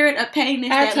spirit of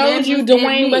pettiness. I told you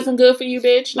Dwayne wasn't good for you,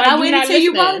 bitch. Like, I waited until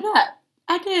you brought it up.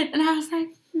 I did, and I was like,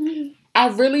 I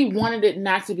really wanted it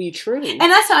not to be true, and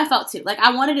that's how I felt too. Like,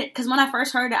 I wanted it because when I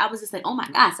first heard it, I was just like, oh my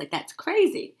gosh, like that's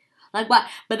crazy. Like, why?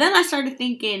 But then I started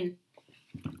thinking,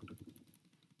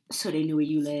 so they knew where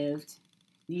you lived.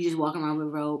 You just walking around with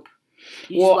rope.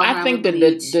 Well, I think the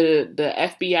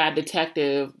FBI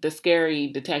detective, the scary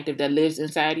detective that lives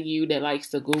inside of you that likes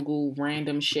to Google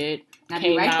random shit,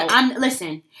 came out.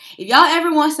 Listen, if y'all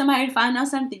ever want somebody to find out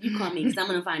something, you call me because I'm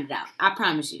going to find it out. I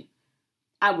promise you.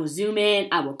 I will zoom in.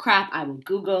 I will crop. I will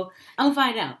Google. I'm going to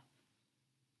find out.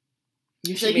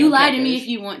 So you lie to me if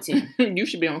you want to. You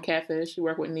should be on Catfish. You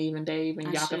work with Neve and Dave,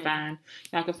 and y'all can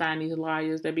find these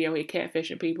liars that be out here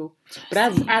catfishing people.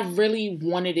 But I really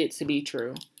wanted it to be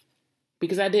true.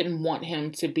 Because I didn't want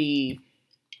him to be,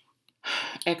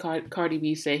 as Cardi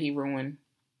B said, he ruined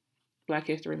Black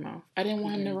History Month. I didn't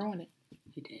want him to ruin it.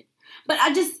 He did. But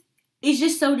it's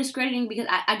just so discrediting because,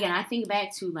 I think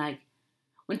back to, like,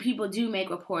 when people do make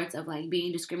reports of, like,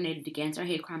 being discriminated against or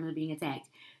hate crimes or being attacked,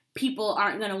 people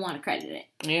aren't going to want to credit it.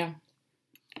 Yeah.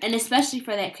 And especially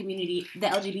for that community, the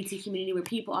LGBT community, where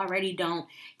people already don't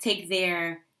take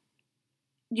their,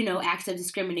 acts of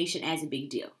discrimination as a big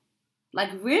deal.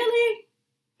 Like, really?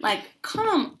 Like,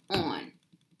 come on.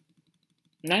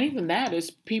 Not even that. It's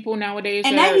people nowadays.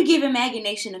 And now you're giving Maggie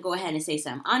Nation to go ahead and say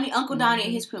something. Uncle Donnie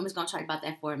and his crew is going to talk about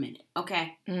that for a minute,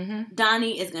 okay? Mm-hmm.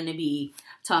 Donnie is going to be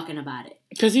talking about it.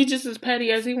 Because he's just as petty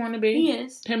as he want to be. He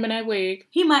is. Him in that wig.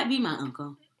 He might be my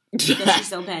uncle. Because she's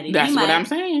so petty. That's what I'm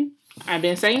saying. I've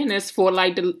been saying this for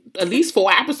like at least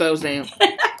 4 episodes now.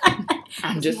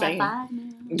 I'm just saying. 5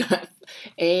 now.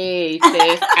 Hey,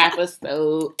 6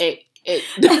 episode. Hey.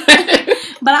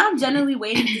 But I'm generally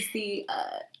waiting to see.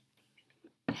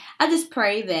 I just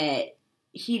pray that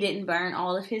he didn't burn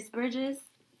all of his bridges.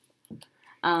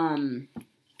 And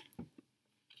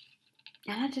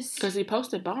I just because he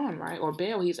posted bond, right, or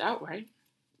bail. He's out, right?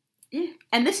 Yeah,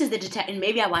 and this is the detective.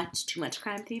 Maybe I watched too much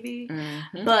crime TV,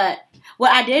 but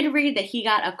what I did read that he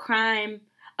got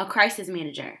a crisis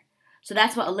manager. So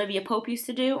that's what Olivia Pope used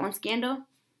to do on Scandal.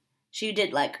 She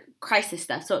did like crisis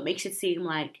stuff, so it makes it seem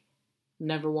like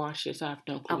never watched it, so I have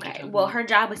no clue. Okay, well, her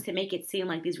job was to make it seem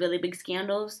like these really big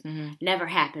scandals never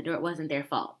happened or it wasn't their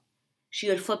fault. She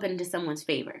would flip it into someone's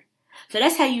favor. So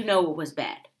that's how you know it was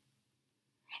bad.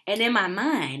 And in my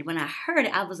mind, when I heard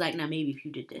it, I was like, now maybe if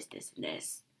you did this, this, and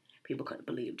this, people could have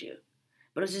believed you.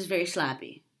 But it was just very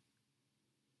sloppy.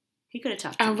 He could have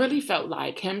talked to me. I really felt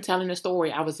like him telling the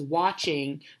story. I was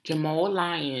watching Jamal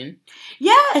Lyon.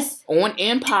 Yes! On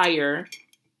Empire.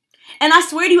 And I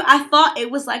swear to you, I thought it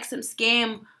was like some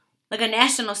scam, like a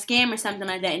national scam or something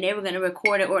like that, and they were going to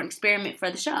record it or experiment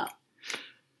for the show.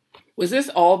 Was this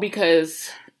all because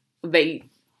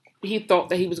he thought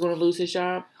that he was going to lose his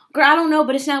job? Girl, I don't know,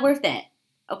 but it's not worth that.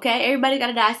 Okay? Everybody got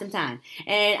to die sometime.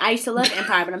 And I used to love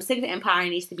Empire, but I'm sick of Empire. It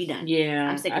needs to be done. Yeah.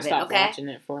 I'm sick of it, I stopped okay? watching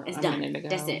it for it's a done. minute ago.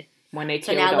 That's it. When they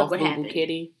killed off Boo Boo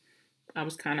Kitty. I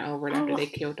was kind of over it after they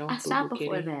killed off Boo Boo Kitty. I stopped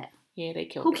before that. Yeah, they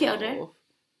killed Who killed her?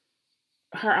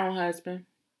 Her own husband.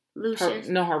 Lucius?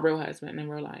 Her real husband in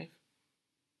real life.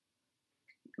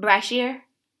 Brashear?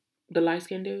 The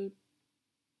light-skinned dude.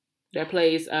 That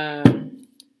plays,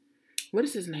 what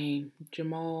is his name?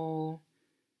 Jamal,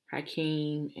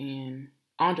 Hakeem, and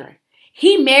Andre.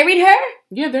 He married her?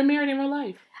 Yeah, they're married in real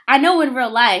life. I know in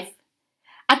real life.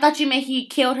 I thought you meant he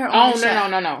killed her on the show.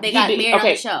 No. They got married on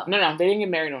the show. No, they didn't get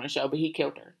married on the show, but he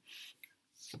killed her.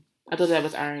 I thought that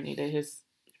was irony that his,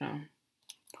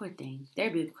 Poor thing. They're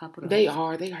a beautiful couple. They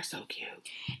are so cute.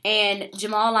 And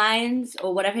Jamal Lyons,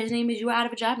 or whatever his name is, you are out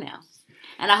of a job now.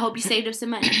 And I hope you saved up some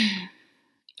money.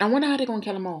 I wonder how they're going to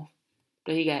kill him off.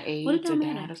 That he got AIDS or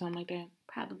died or something like that?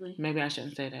 Probably. Maybe I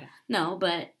shouldn't say that. No,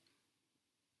 but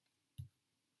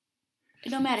it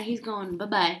don't matter. He's gone.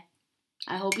 Bye-bye.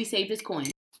 I hope he saved his coin.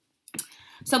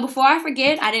 So before I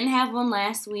forget, I didn't have one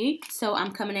last week, so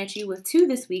I'm coming at you with 2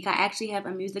 this week. I actually have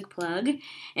a music plug,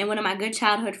 and one of my good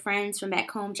childhood friends from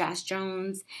back home, Josh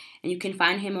Jones, and you can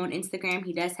find him on Instagram.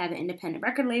 He does have an independent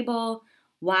record label,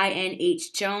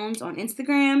 YNH Jones on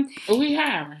Instagram. Who we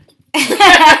have?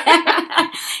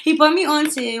 He put me on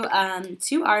to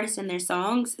 2 artists and their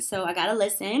songs, so I gotta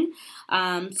listen.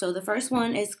 So the first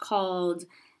one is called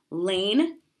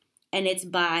Lane, and it's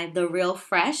by The Real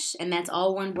Fresh, and that's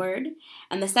all one word.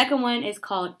 And the second one is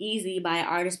called Easy by an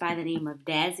artist by the name of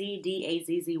Dazzy,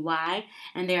 D-A-Z-Z-Y,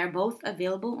 and they are both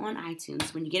available on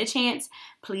iTunes. When you get a chance,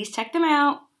 please check them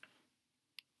out.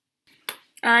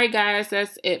 All right, guys,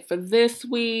 that's it for this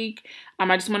week.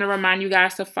 I just want to remind you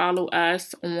guys to follow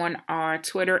us on our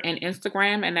Twitter and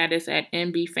Instagram, and that is at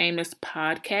MB Famous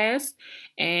Podcast.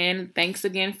 And thanks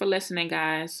again for listening,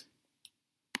 guys.